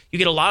where you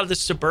get a lot of the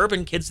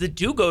suburban kids that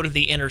do go to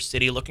the inner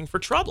city looking for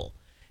trouble.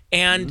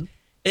 And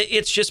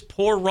it's just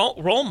poor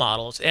role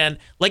models. And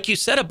like you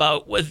said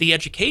about with the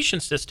education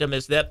system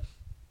is that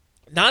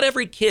not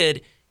every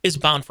kid is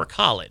bound for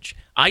college.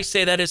 I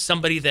say that as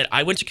somebody that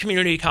I went to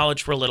community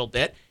college for a little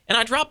bit and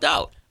I dropped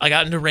out. I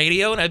got into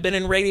radio and I've been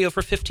in radio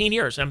for 15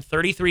 years. I'm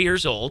 33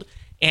 years old.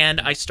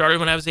 And I started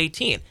when I was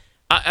 18.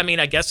 I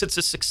mean, I guess it's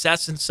a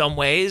success in some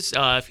ways.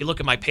 If you look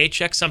at my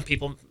paycheck, some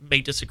people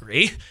may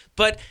disagree,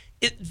 but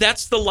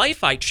that's the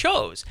life I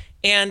chose.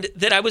 And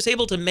that I was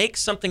able to make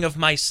something of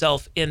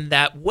myself in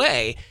that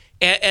way.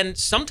 And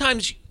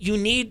sometimes you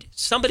need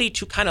somebody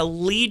to kind of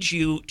lead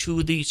you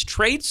to these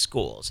trade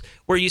schools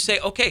where you say,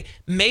 okay,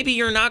 maybe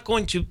you're not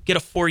going to get a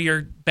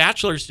 4-year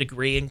bachelor's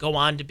degree and go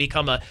on to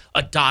become a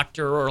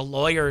doctor or a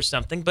lawyer or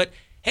something. But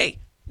hey,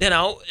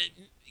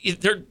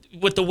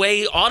 with the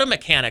way auto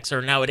mechanics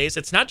are nowadays,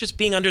 it's not just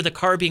being under the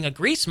car being a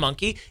grease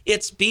monkey.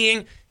 It's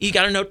you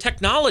got to know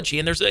technology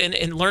and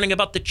and learning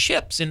about the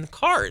chips in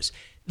cars.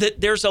 That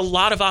there's a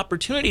lot of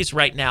opportunities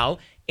right now,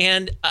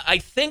 and I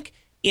think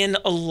in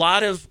a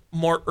lot of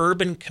more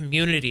urban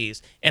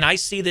communities, and I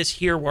see this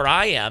here where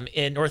I am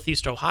in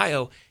Northeast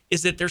Ohio,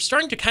 is that they're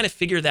starting to kind of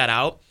figure that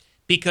out,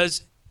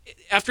 because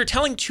after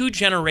telling 2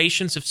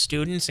 generations of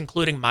students,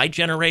 including my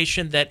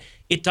generation, that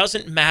it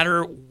doesn't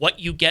matter what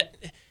you get,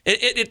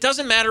 it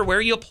doesn't matter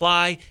where you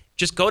apply,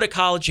 just go to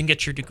college and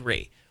get your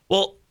degree.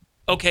 Well,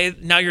 okay,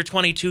 now you're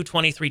 22,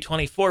 23,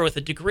 24 with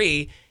a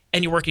degree,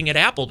 and you're working at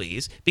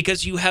Applebee's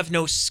because you have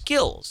no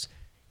skills.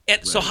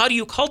 And so how do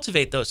you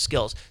cultivate those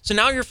skills? So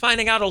now you're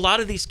finding out a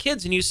lot of these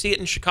kids, and you see it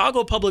in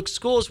Chicago public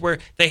schools where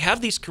they have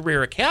these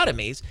career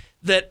academies,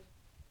 that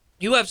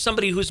you have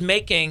somebody who's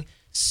making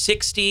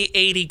 60,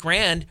 80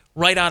 grand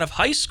right out of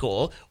high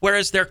school,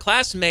 whereas their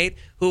classmate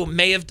who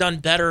may have done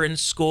better in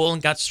school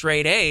and got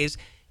straight A's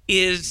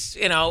is,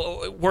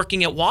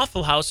 working at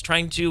Waffle House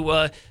trying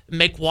to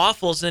make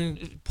waffles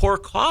and pour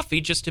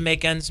coffee just to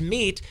make ends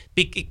meet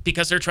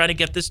because they're trying to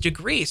get this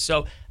degree.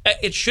 So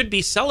it should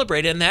be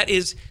celebrated, and that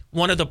is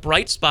one of the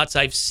bright spots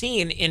I've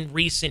seen in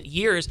recent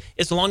years,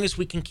 as long as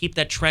we can keep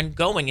that trend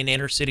going in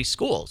inner city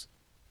schools.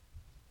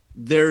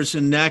 There's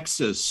a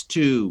nexus,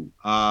 too,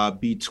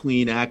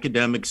 between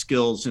academic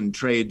skills and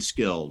trade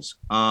skills.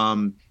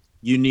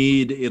 You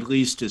need at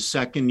least a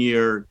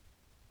second-year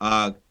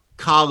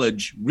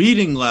college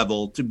reading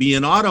level to be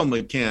an auto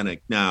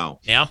mechanic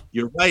now. Yeah.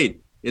 You're right.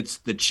 It's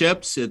the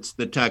chips, it's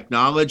the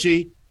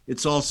technology,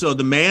 it's also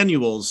the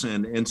manuals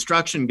and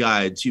instruction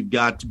guides you've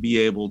got to be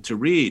able to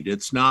read.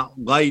 It's not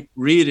light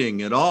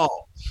reading at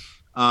all.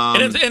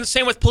 And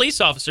same with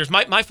police officers.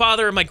 My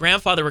father and my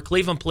grandfather were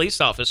Cleveland police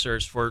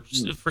officers for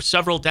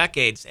several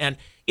decades. And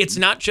it's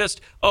not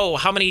just,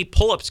 how many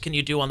pull-ups can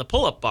you do on the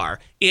pull-up bar?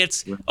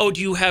 It's, do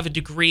you have a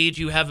degree? Do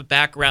you have a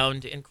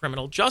background in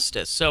criminal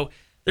justice? So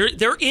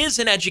there is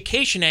an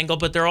education angle,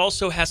 but there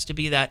also has to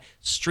be that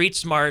street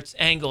smarts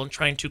angle in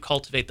trying to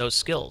cultivate those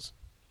skills.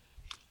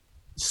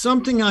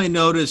 Something I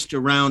noticed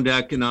around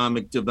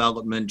economic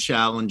development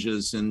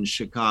challenges in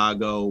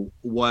Chicago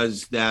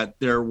was that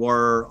there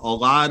were a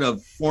lot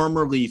of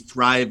formerly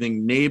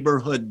thriving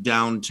neighborhood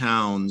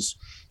downtowns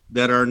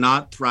that are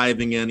not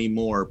thriving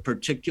anymore,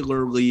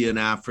 particularly in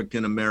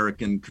African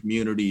American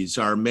communities.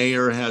 Our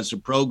mayor has a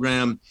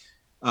program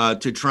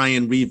to try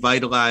and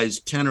revitalize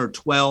 10 or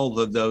 12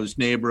 of those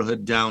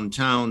neighborhood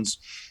downtowns.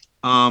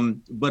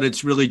 But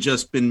it's really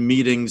just been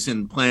meetings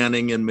and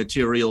planning and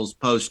materials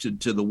posted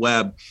to the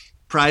web.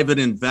 Private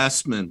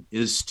investment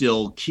is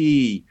still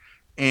key.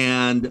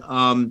 And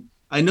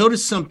I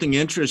noticed something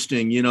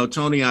interesting.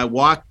 Tony, I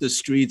walked the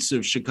streets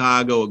of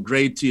Chicago a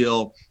great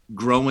deal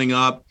growing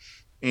up,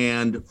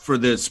 and for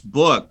this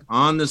book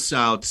on the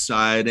South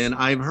Side, and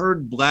I've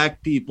heard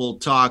Black people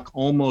talk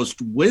almost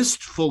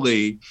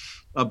wistfully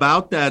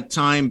about that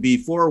time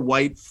before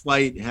white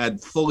flight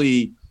had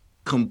fully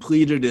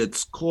completed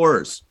its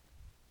course.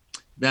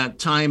 That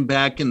time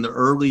back in the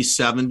early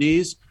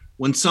 70s,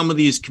 when some of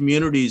these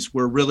communities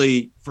were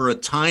really, for a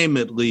time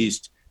at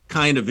least,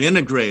 kind of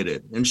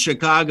integrated. And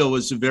Chicago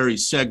was a very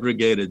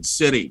segregated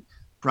city,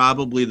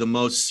 probably the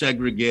most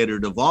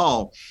segregated of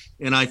all.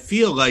 And I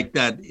feel like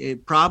that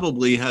it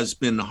probably has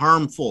been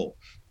harmful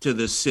to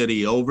the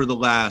city over the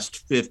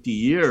last 50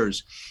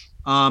 years.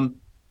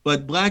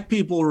 But Black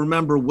people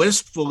remember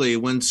wistfully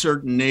when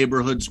certain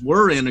neighborhoods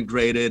were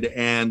integrated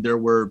and there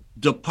were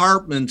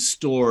department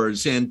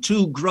stores and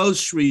 2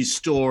 grocery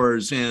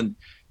stores and,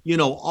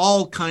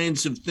 all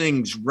kinds of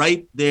things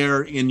right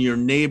there in your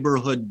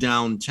neighborhood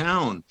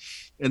downtown.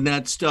 And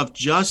that stuff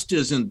just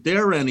isn't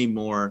there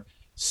anymore.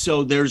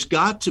 So there's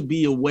got to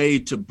be a way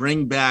to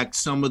bring back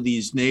some of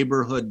these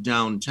neighborhood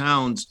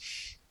downtowns,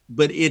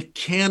 but it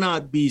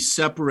cannot be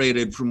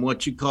separated from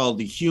what you call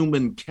the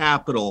human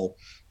capital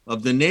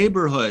of the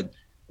neighborhood.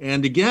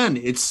 And again,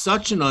 it's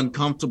such an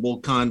uncomfortable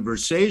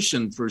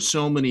conversation for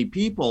so many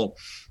people,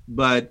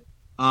 but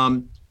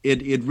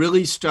it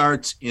really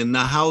starts in the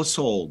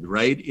household,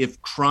 right?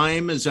 If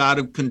crime is out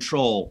of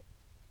control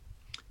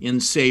in,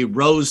 say,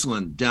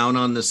 Roseland, down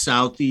on the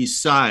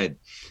southeast side,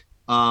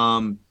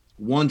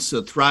 once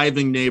a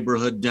thriving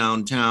neighborhood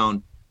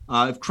downtown,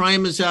 if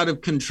crime is out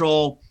of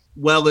control,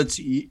 well, it's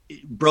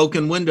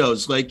broken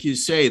windows, like you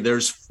say.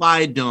 There's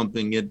fly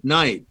dumping at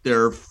night.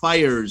 There are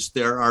fires.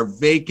 There are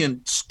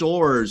vacant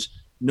stores.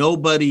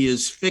 Nobody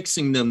is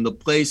fixing them. The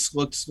place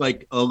looks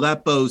like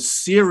Aleppo,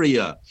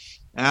 Syria,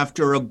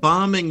 after a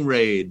bombing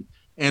raid.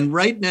 And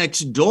right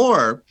next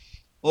door,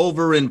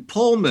 over in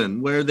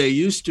Pullman, where they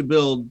used to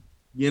build,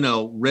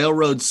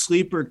 railroad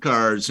sleeper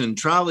cars and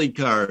trolley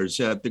cars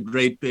at the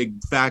great big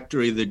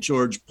factory that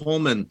George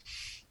Pullman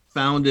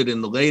founded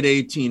in the late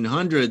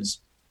 1800s,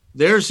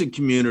 there's a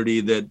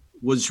community that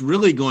was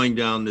really going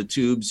down the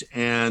tubes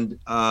and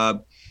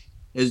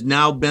is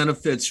now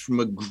benefits from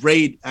a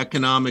great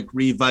economic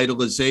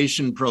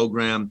revitalization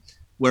program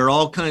where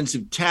all kinds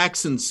of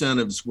tax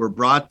incentives were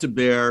brought to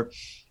bear,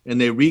 and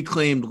they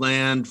reclaimed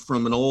land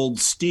from an old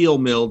steel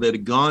mill that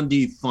had gone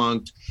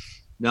defunct.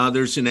 Now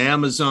there's an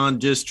Amazon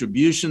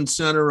distribution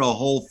center, a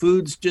Whole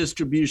Foods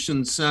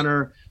distribution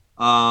center,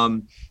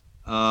 a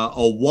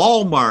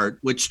Walmart,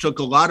 which took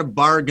a lot of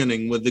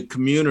bargaining with the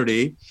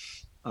community,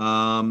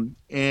 and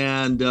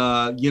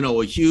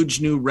a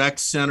huge new rec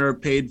center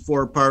paid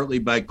for partly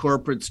by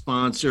corporate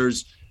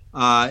sponsors,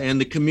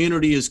 and the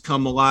community has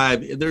come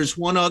alive. There's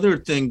one other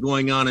thing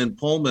going on in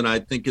Pullman. I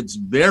think it's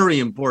very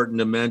important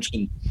to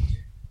mention: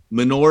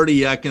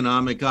 minority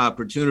economic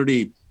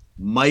opportunity,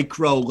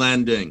 micro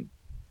lending.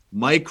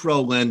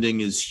 Micro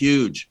lending is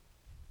huge.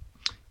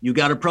 You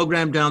got a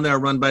program down there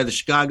run by the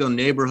Chicago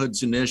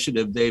Neighborhoods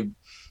Initiative. They've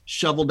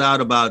shoveled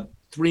out about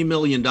 $3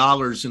 million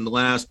in the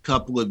last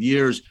couple of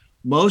years,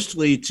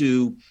 mostly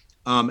to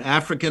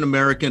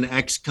African-American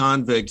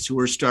ex-convicts who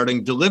are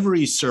starting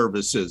delivery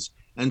services.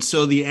 And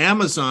so the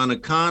Amazon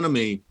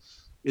economy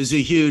is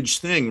a huge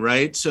thing,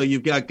 right? So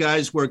you've got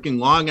guys working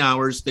long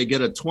hours. They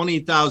get a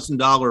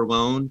 $20,000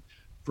 loan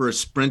for a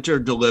Sprinter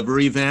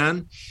delivery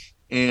van.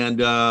 And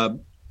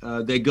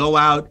they go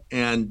out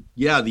and,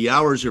 the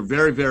hours are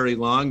very, very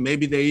long.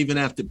 Maybe they even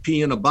have to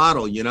pee in a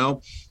bottle,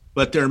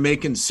 but they're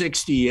making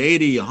 60,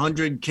 80,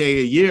 100K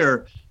a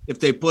year if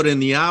they put in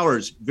the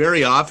hours.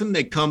 Very often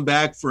they come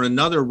back for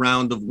another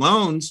round of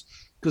loans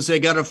because they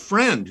got a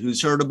friend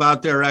who's heard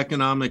about their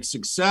economic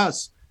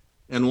success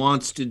and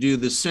wants to do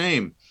the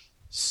same.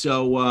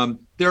 So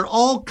there are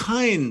all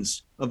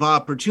kinds of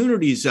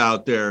opportunities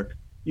out there.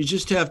 You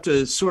just have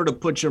to sort of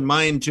put your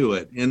mind to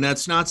it. And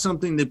that's not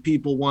something that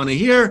people want to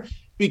hear,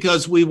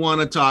 because we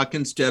want to talk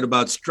instead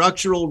about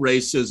structural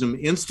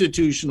racism,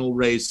 institutional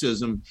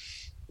racism,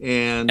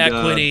 and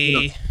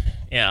equity.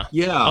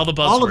 All the buzzwords.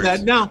 All of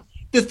that. Now,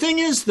 the thing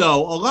is,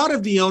 though, a lot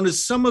of the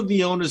onus, some of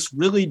the onus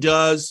really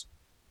does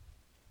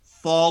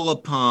fall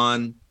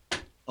upon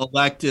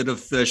elected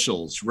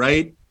officials,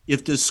 right?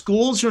 If the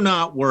schools are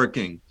not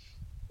working,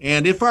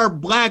 and if our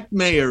Black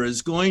mayor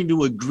is going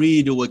to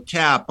agree to a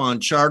cap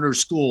on charter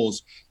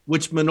schools,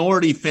 which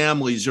minority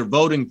families are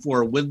voting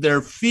for with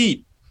their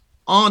feet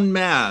en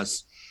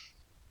masse,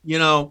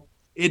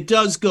 it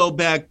does go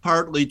back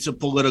partly to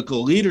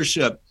political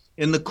leadership.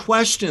 And the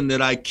question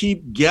that I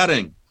keep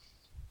getting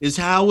is,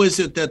 how is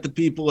it that the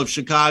people of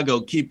Chicago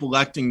keep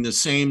electing the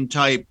same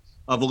type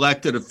of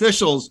elected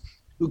officials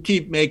who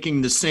keep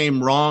making the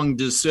same wrong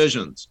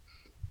decisions?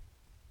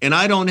 And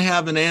I don't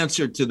have an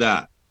answer to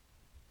that.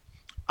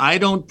 I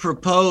don't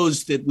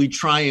propose that we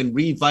try and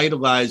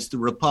revitalize the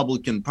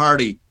Republican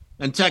Party.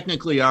 And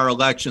technically our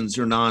elections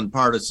are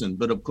nonpartisan,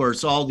 but of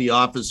course all the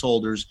office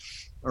holders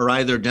are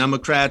either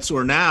Democrats,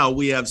 or now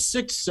we have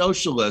 6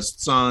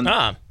 socialists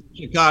on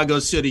Chicago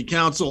City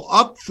Council,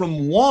 up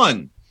from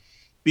 1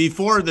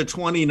 before the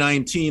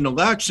 2019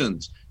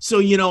 elections. So,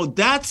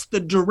 that's the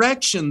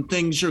direction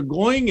things are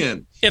going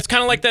in. It's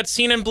kind of like that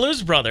scene in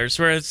Blues Brothers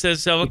where it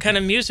says, what kind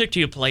of music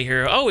do you play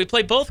here? Oh, we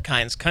play both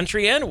kinds,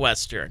 country and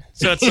Western.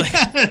 So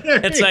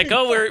it's like,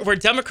 we're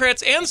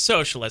Democrats and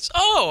socialists.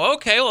 Oh,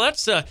 okay. Well,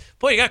 that's,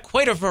 you got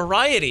quite a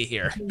variety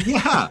here.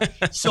 Yeah.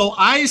 So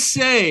I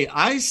say,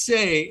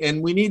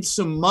 and we need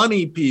some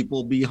money,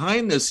 people,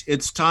 behind this.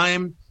 It's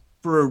time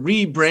for a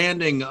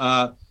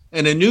rebranding,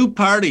 and a new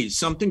party,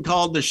 something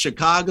called the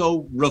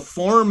Chicago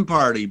Reform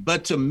Party.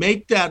 But to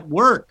make that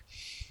work,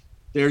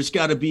 there's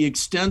got to be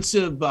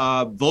extensive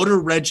voter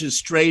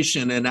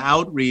registration and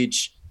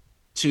outreach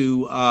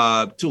to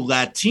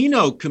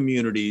Latino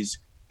communities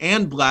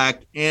and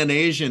Black and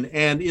Asian.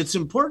 And it's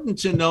important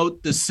to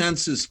note the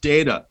census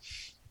data.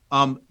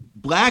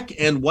 Black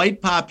and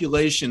white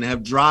population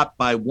have dropped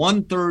by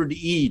 1/3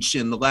 each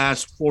in the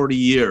last 40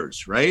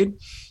 years, right?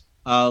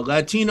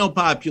 Latino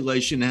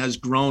population has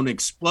grown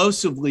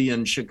explosively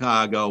in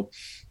Chicago.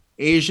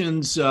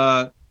 Asians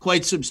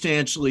quite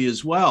substantially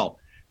as well.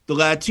 The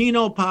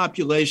Latino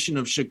population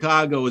of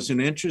Chicago is an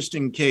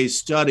interesting case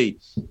study.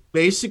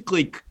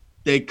 Basically,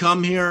 they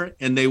come here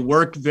and they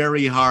work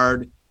very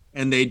hard,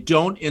 and they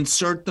don't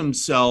insert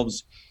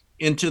themselves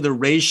into the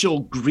racial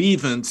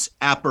grievance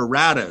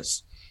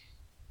apparatus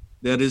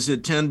that is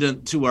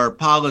attendant to our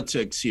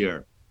politics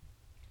here.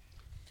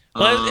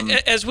 Well,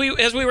 as we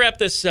wrap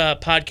this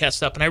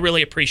podcast up, and I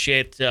really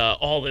appreciate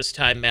all this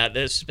time, Matt.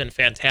 This has been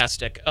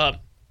fantastic.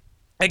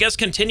 I guess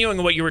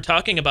continuing what you were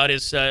talking about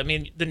is,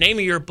 the name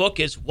of your book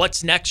is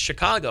 "What's Next,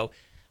 Chicago."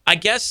 I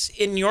guess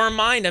in your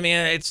mind,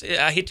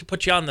 I hate to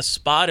put you on the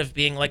spot of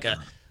being like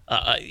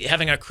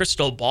having a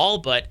crystal ball,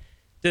 but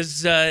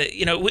does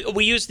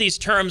we use these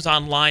terms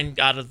online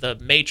out of the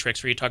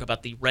Matrix, where you talk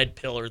about the red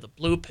pill or the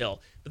blue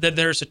pill, but then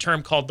there's a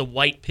term called the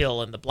white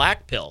pill and the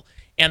black pill.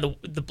 And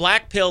the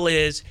black pill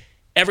is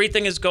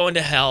everything is going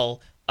to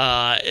hell.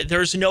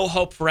 There's no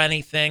hope for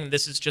anything.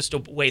 This is just a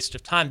waste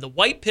of time. The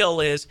white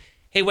pill is,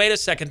 hey, wait a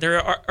second.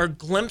 There are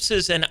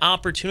glimpses and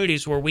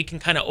opportunities where we can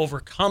kind of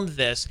overcome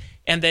this.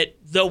 And that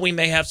though we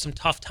may have some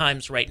tough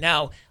times right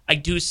now, I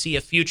do see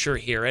a future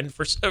here. And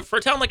for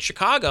a town like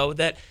Chicago,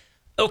 that,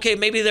 okay,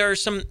 maybe there are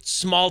some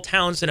small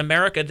towns in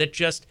America that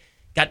just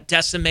got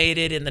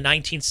decimated in the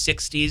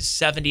 1960s,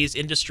 70s,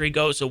 industry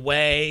goes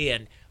away,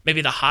 and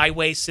maybe the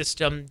highway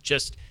system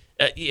just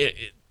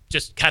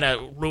kind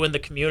of ruined the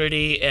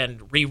community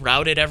and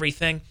rerouted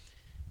everything.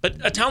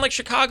 But a town like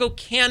Chicago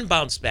can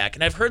bounce back.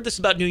 And I've heard this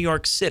about New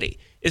York City,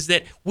 is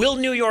that will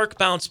New York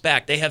bounce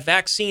back? They have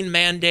vaccine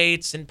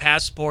mandates and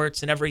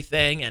passports and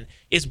everything. And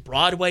is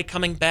Broadway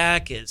coming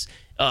back? Is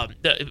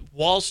the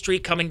Wall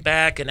Street coming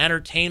back, and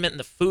entertainment and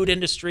the food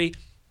industry?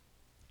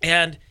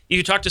 And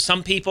you talk to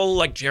some people,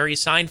 like Jerry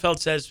Seinfeld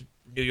says,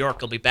 New York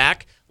will be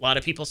back. A lot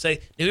of people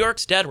say, New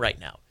York's dead right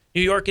now.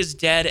 New York is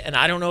dead, and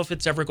I don't know if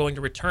it's ever going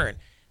to return.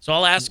 So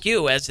I'll ask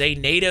you, as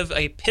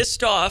a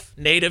pissed off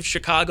native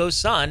Chicago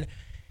son,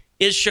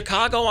 is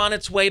Chicago on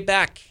its way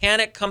back? Can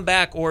it come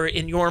back? Or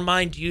in your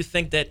mind, do you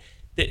think that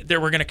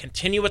we're going to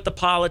continue with the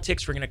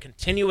politics, we're going to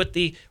continue with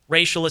the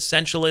racial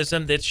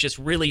essentialism that's just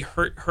really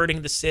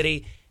hurting the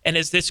city? And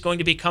is this going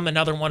to become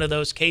another one of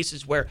those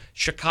cases where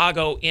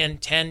Chicago in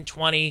 10,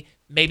 20,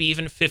 maybe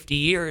even 50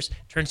 years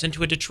turns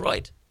into a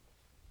Detroit?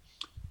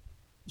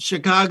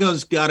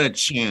 Chicago's got a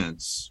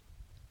chance.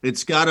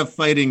 It's got a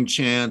fighting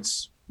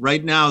chance.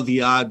 Right now,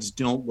 the odds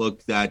don't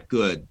look that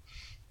good.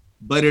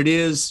 But it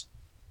is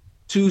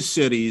 2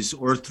 cities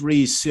or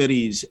 3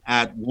 cities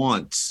at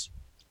once.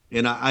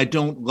 And I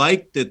don't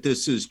like that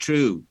this is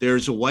true.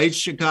 There's a white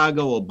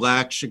Chicago, a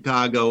black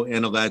Chicago,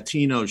 and a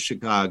Latino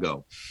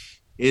Chicago.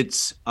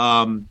 It's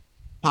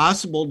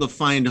possible to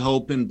find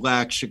hope in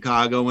black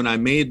Chicago, and I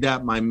made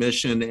that my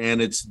mission,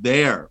 and it's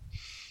there.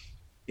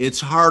 It's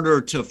harder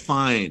to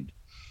find.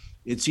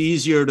 It's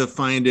easier to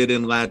find it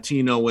in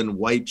Latino and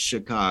white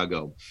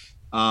Chicago.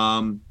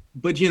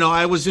 But,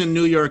 I was in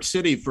New York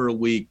City for a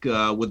week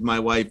with my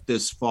wife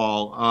this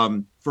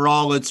fall. For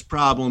all its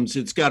problems,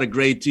 it's got a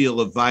great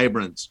deal of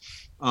vibrance.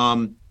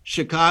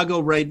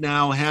 Chicago right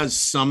now has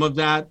some of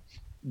that.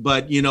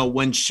 But,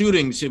 when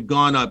shootings have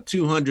gone up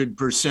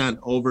 200%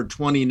 over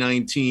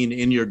 2019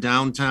 in your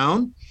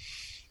downtown,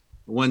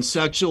 when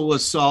sexual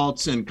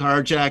assaults and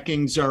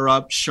carjackings are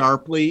up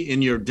sharply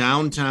in your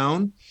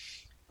downtown,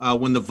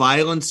 when the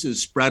violence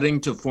is spreading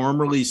to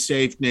formerly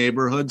safe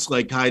neighborhoods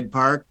like Hyde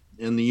Park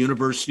and the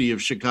University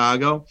of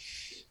Chicago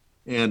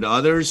and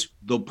others,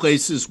 the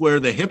places where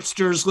the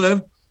hipsters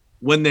live,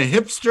 when the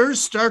hipsters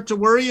start to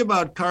worry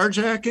about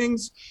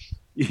carjackings,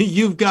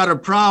 you've got a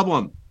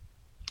problem.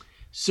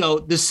 So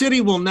the city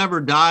will never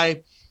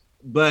die,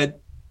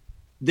 but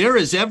there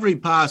is every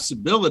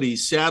possibility,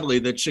 sadly,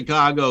 that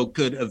Chicago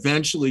could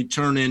eventually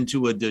turn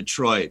into a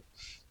Detroit.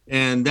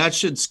 And that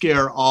should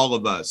scare all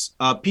of us.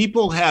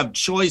 People have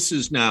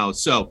choices now.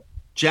 So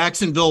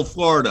Jacksonville,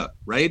 Florida,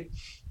 right?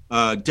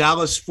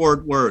 Dallas,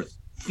 Fort Worth,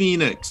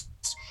 Phoenix,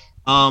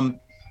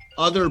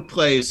 other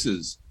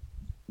places.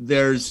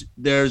 There's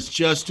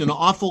just an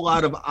awful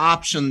lot of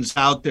options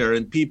out there,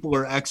 and people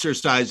are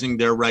exercising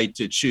their right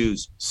to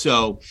choose.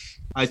 So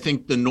I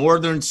think the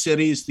northern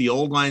cities, the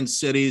old line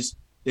cities,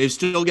 they've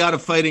still got a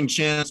fighting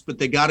chance, but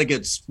they got to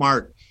get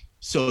smart.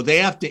 So they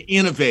have to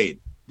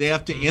innovate. They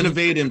have to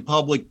innovate in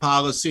public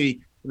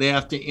policy. They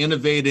have to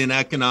innovate in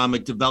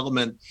economic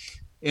development.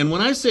 And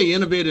when I say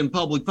innovate in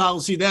public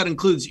policy, that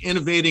includes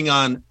innovating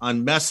on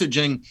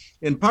messaging.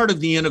 And part of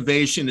the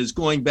innovation is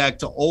going back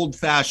to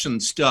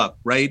old-fashioned stuff,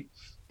 right?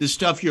 The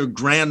stuff your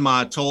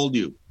grandma told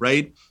you,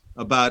 right?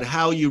 About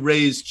how you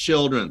raise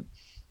children,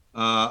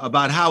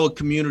 about how a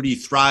community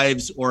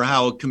thrives or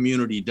how a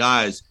community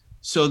dies.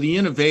 So the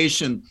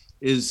innovation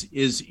is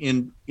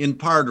in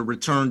part a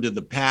return to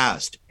the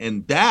past.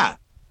 And that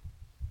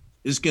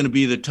is going to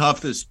be the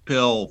toughest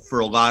pill for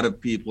a lot of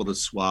people to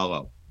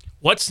swallow.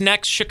 What's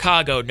Next,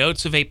 Chicago?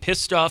 Notes of a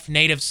Pissed Off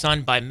Native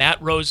Son by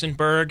Matt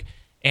Rosenberg.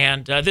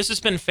 And this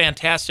has been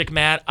fantastic,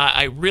 Matt.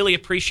 I really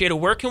appreciate it.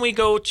 Where can we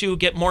go to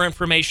get more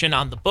information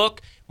on the book,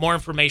 more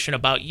information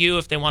about you,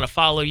 if they want to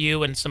follow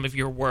you and some of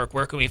your work?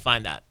 Where can we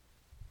find that?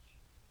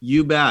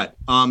 You bet.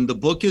 The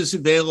book is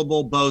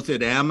available both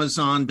at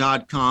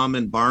Amazon.com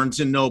and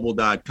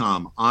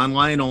BarnesandNoble.com,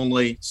 online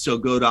only. So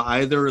go to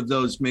either of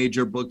those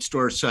major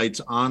bookstore sites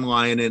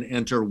online and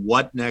enter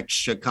What Next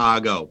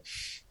Chicago.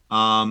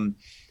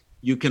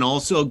 You can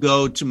also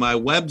go to my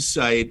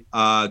website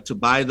to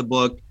buy the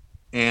book.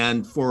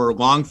 And for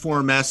long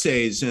form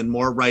essays and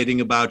more writing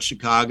about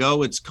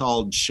Chicago, it's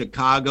called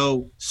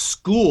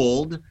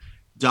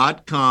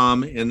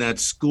ChicagoSchooled.com, and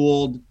that's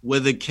schooled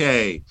with a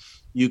K.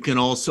 You can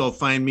also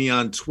find me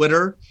on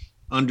Twitter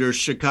under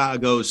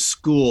Chicago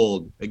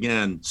Schooled,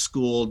 again,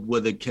 schooled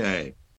with a K.